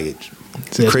 bro, like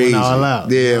crazy. All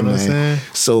out. Yeah, you know man.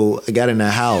 So I got in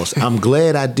the house. I'm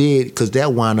glad I did, because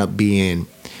that wound up being.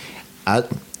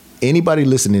 Anybody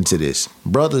listening to this,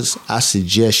 brothers, I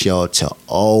suggest y'all to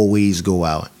always go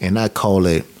out, and I call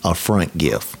it a front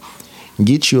gift.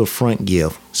 Get you a front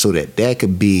gift so that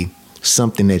could be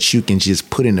something that you can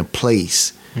just put into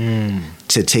place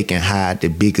to take and hide the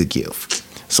bigger gift.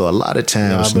 So a lot of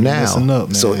times now, up,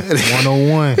 man. so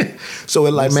 101. So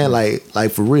it like, man,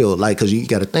 like for real, like, cause you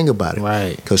got to think about it,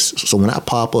 right? Cause so when I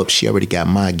pop up, she already got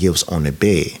my gifts on the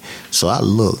bed. So I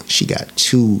look, she got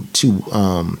two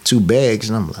bags,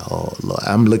 and I'm like, oh Lord.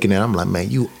 I'm looking at it, I'm like, man,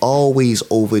 you always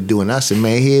overdoing. I said,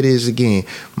 man, here it is again.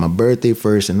 My birthday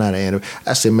first and not an anniversary.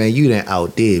 I said, man, you done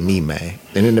outdid me, man.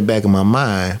 And in the back of my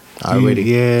mind, I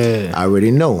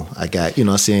already know. I got, you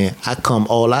know what I'm saying,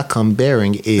 all I come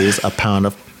bearing is a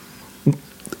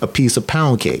piece of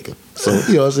pound cake. So,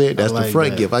 you know what I'm saying? That's the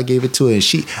front gift. I gave it to her, and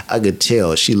I could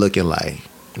tell she looking like,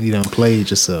 you done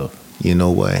played yourself. You know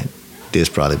what? This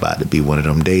probably about to be one of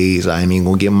them days. I ain't even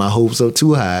gonna get my hopes up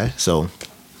too high. So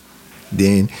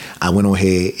then I went on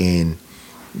ahead, and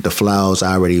the flowers,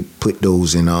 I already put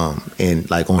those in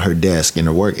like on her desk in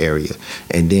her work area.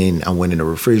 And then I went in the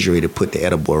refrigerator, put the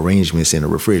edible arrangements in the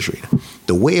refrigerator.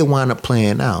 The way it wound up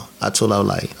playing out, I told her,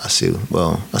 I said,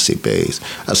 babes,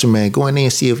 I said, man, go in there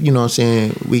and see if, you know what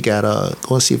I'm saying,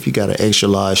 go and see if you got an extra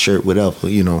large shirt, whatever,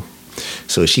 you know.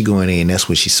 So she go in there, and that's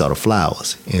when she saw the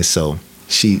flowers. And so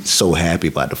she's so happy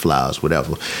about the flowers,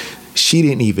 whatever. She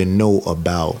didn't even know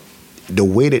about the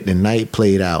way that the night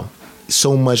played out.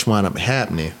 So much wound up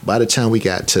happening. By the time we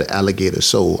got to Alligator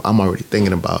Soul, I'm already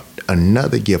thinking about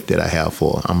another gift that I have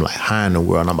for her. I'm like, how in the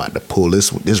world I'm about to pull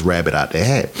this rabbit out the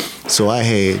hat? So I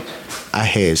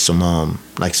had some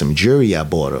some jewelry I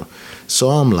bought her.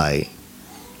 So I'm like,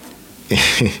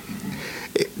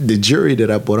 the jewelry that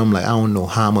I bought, I'm like, I don't know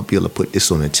how I'm gonna be able to put this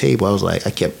on the table. I was like,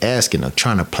 I kept asking her,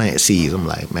 trying to plant seeds. I'm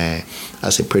like, man, I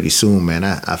said, pretty soon, man,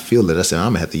 I feel it. I said,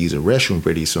 I'm gonna have to use the restroom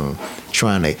pretty soon.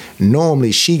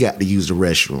 Normally she got to use the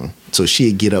restroom. So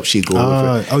she'd get up, she'd go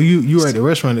over. Oh, you were at the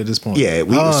restaurant at this point? Yeah,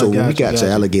 when we got to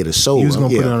Alligator Soul. You was gonna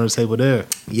put it on the table there.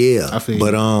 Yeah. I feel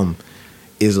but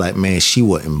it's like, man, she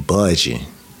wasn't budging.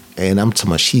 And I'm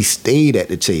talking about, she stayed at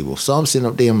the table. So I'm sitting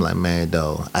up there, I'm like, man,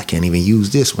 dog, I can't even use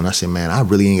this one. I said, man, I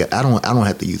really ain't got, I don't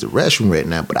have to use the restroom right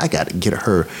now, but I have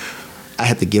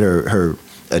to get her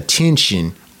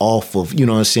attention off of, you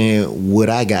know what I'm saying, what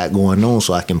I got going on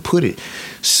so I can put it.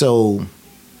 So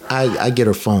I get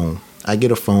her phone.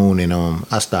 And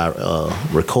I start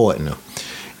recording her.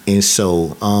 And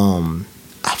so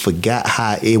I forgot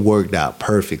how it worked out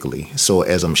perfectly. So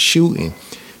as I'm shooting,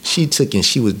 she took and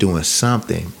she was doing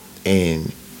something,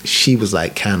 and she was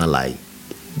like kind of like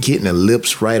getting her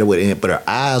lips right away, but her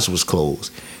eyes was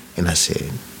closed. And I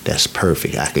said, that's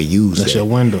perfect. I could use that. That's your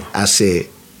window. I said,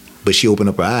 but she opened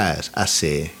up her eyes. I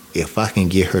said, if I can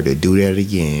get her to do that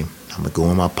again, I'm gonna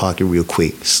go in my pocket real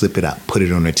quick, slip it out, put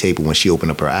it on the table. When she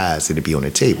opened up her eyes, it'd be on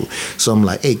the table. So I'm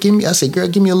like, hey, I said, girl,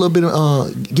 give me a little bit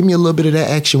of that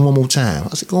action one more time.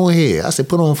 I said, go ahead. I said,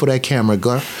 put on for that camera,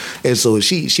 girl. And so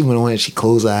she went on and she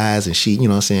closed her eyes, and she, you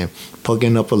know what I'm saying,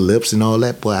 pucking up her lips and all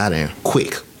that. Boy, I done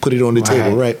quick put it on the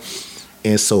table, right?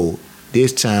 And so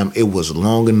this time it was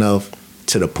long enough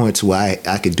to the point to where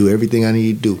I could do everything I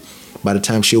need to do. By the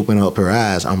time she opened up her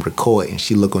eyes, I'm recording.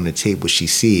 She look on the table, she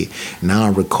see it. Now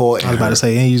I'm recording. I was about to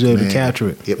say, and you was able to capture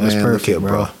it. Yeah, that's man, perfect, here,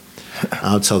 bro.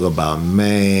 I'll talk about,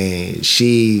 man.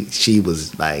 She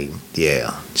was like,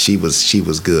 yeah, she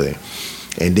was good.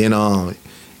 And then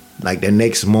like the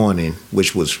next morning,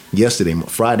 which was yesterday,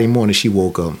 Friday morning, she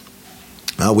woke up.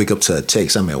 I wake up to a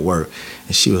text. I'm at work,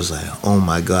 and she was like, "Oh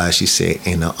my God!" She said,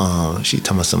 and she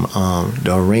told me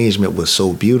the arrangement was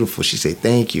so beautiful. She said,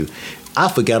 "Thank you." I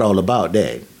forgot all about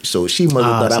that. So she must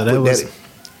have thought I put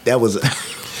that was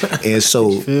and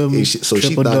so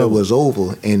she thought it was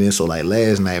over. And then so like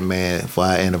last night, man, for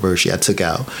our anniversary, I took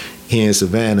out here in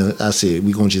Savannah. I said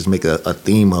we're gonna just make a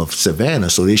theme of Savannah.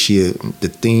 So this year the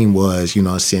theme was, you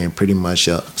know what I'm saying, pretty much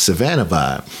a Savannah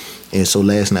vibe. And so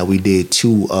last night we did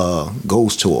 2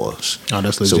 ghost tours. Oh,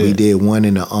 that's legit. So we did one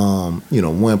in the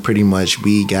one pretty much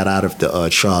we got out of the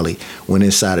trolley, went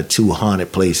inside of 2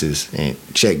 haunted places and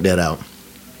checked that out.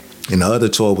 And the other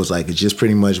tour was like, it's just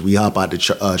pretty much we hop out the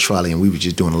trolley and we were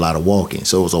just doing a lot of walking.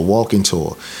 So it was a walking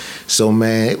tour. So,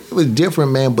 man, it was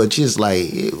different, man, but just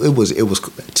like, it was,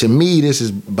 to me, this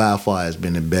is by far has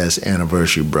been the best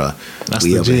anniversary, bro. That's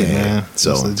we legit, ever had. man. So,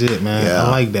 that's legit, man. yeah. I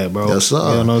like that, bro. Yes, sir. You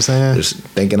know what I'm saying? Just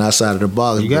thinking outside of the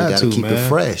box. You got to, keep man. it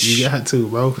fresh. You got to,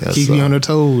 bro. Yes, keep sir. you on the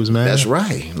toes, man. That's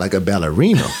right. Like a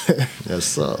ballerina. Yes,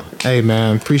 sir. Hey,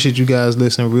 man, appreciate you guys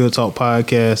listening. Real Talk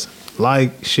Podcast.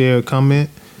 Like, share, comment,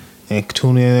 and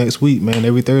tune in next week, man.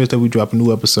 Every Thursday we drop a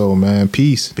new episode, man.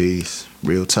 Peace. Peace.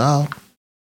 Real talk.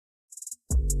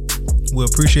 We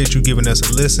appreciate you giving us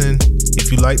a listen.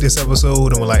 If you like this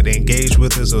episode and would like to engage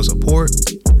with us or support,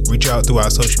 reach out through our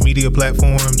social media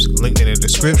platforms, linked in the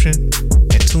description,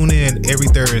 and tune in every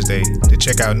Thursday to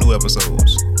check out new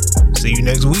episodes. See you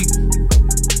next week.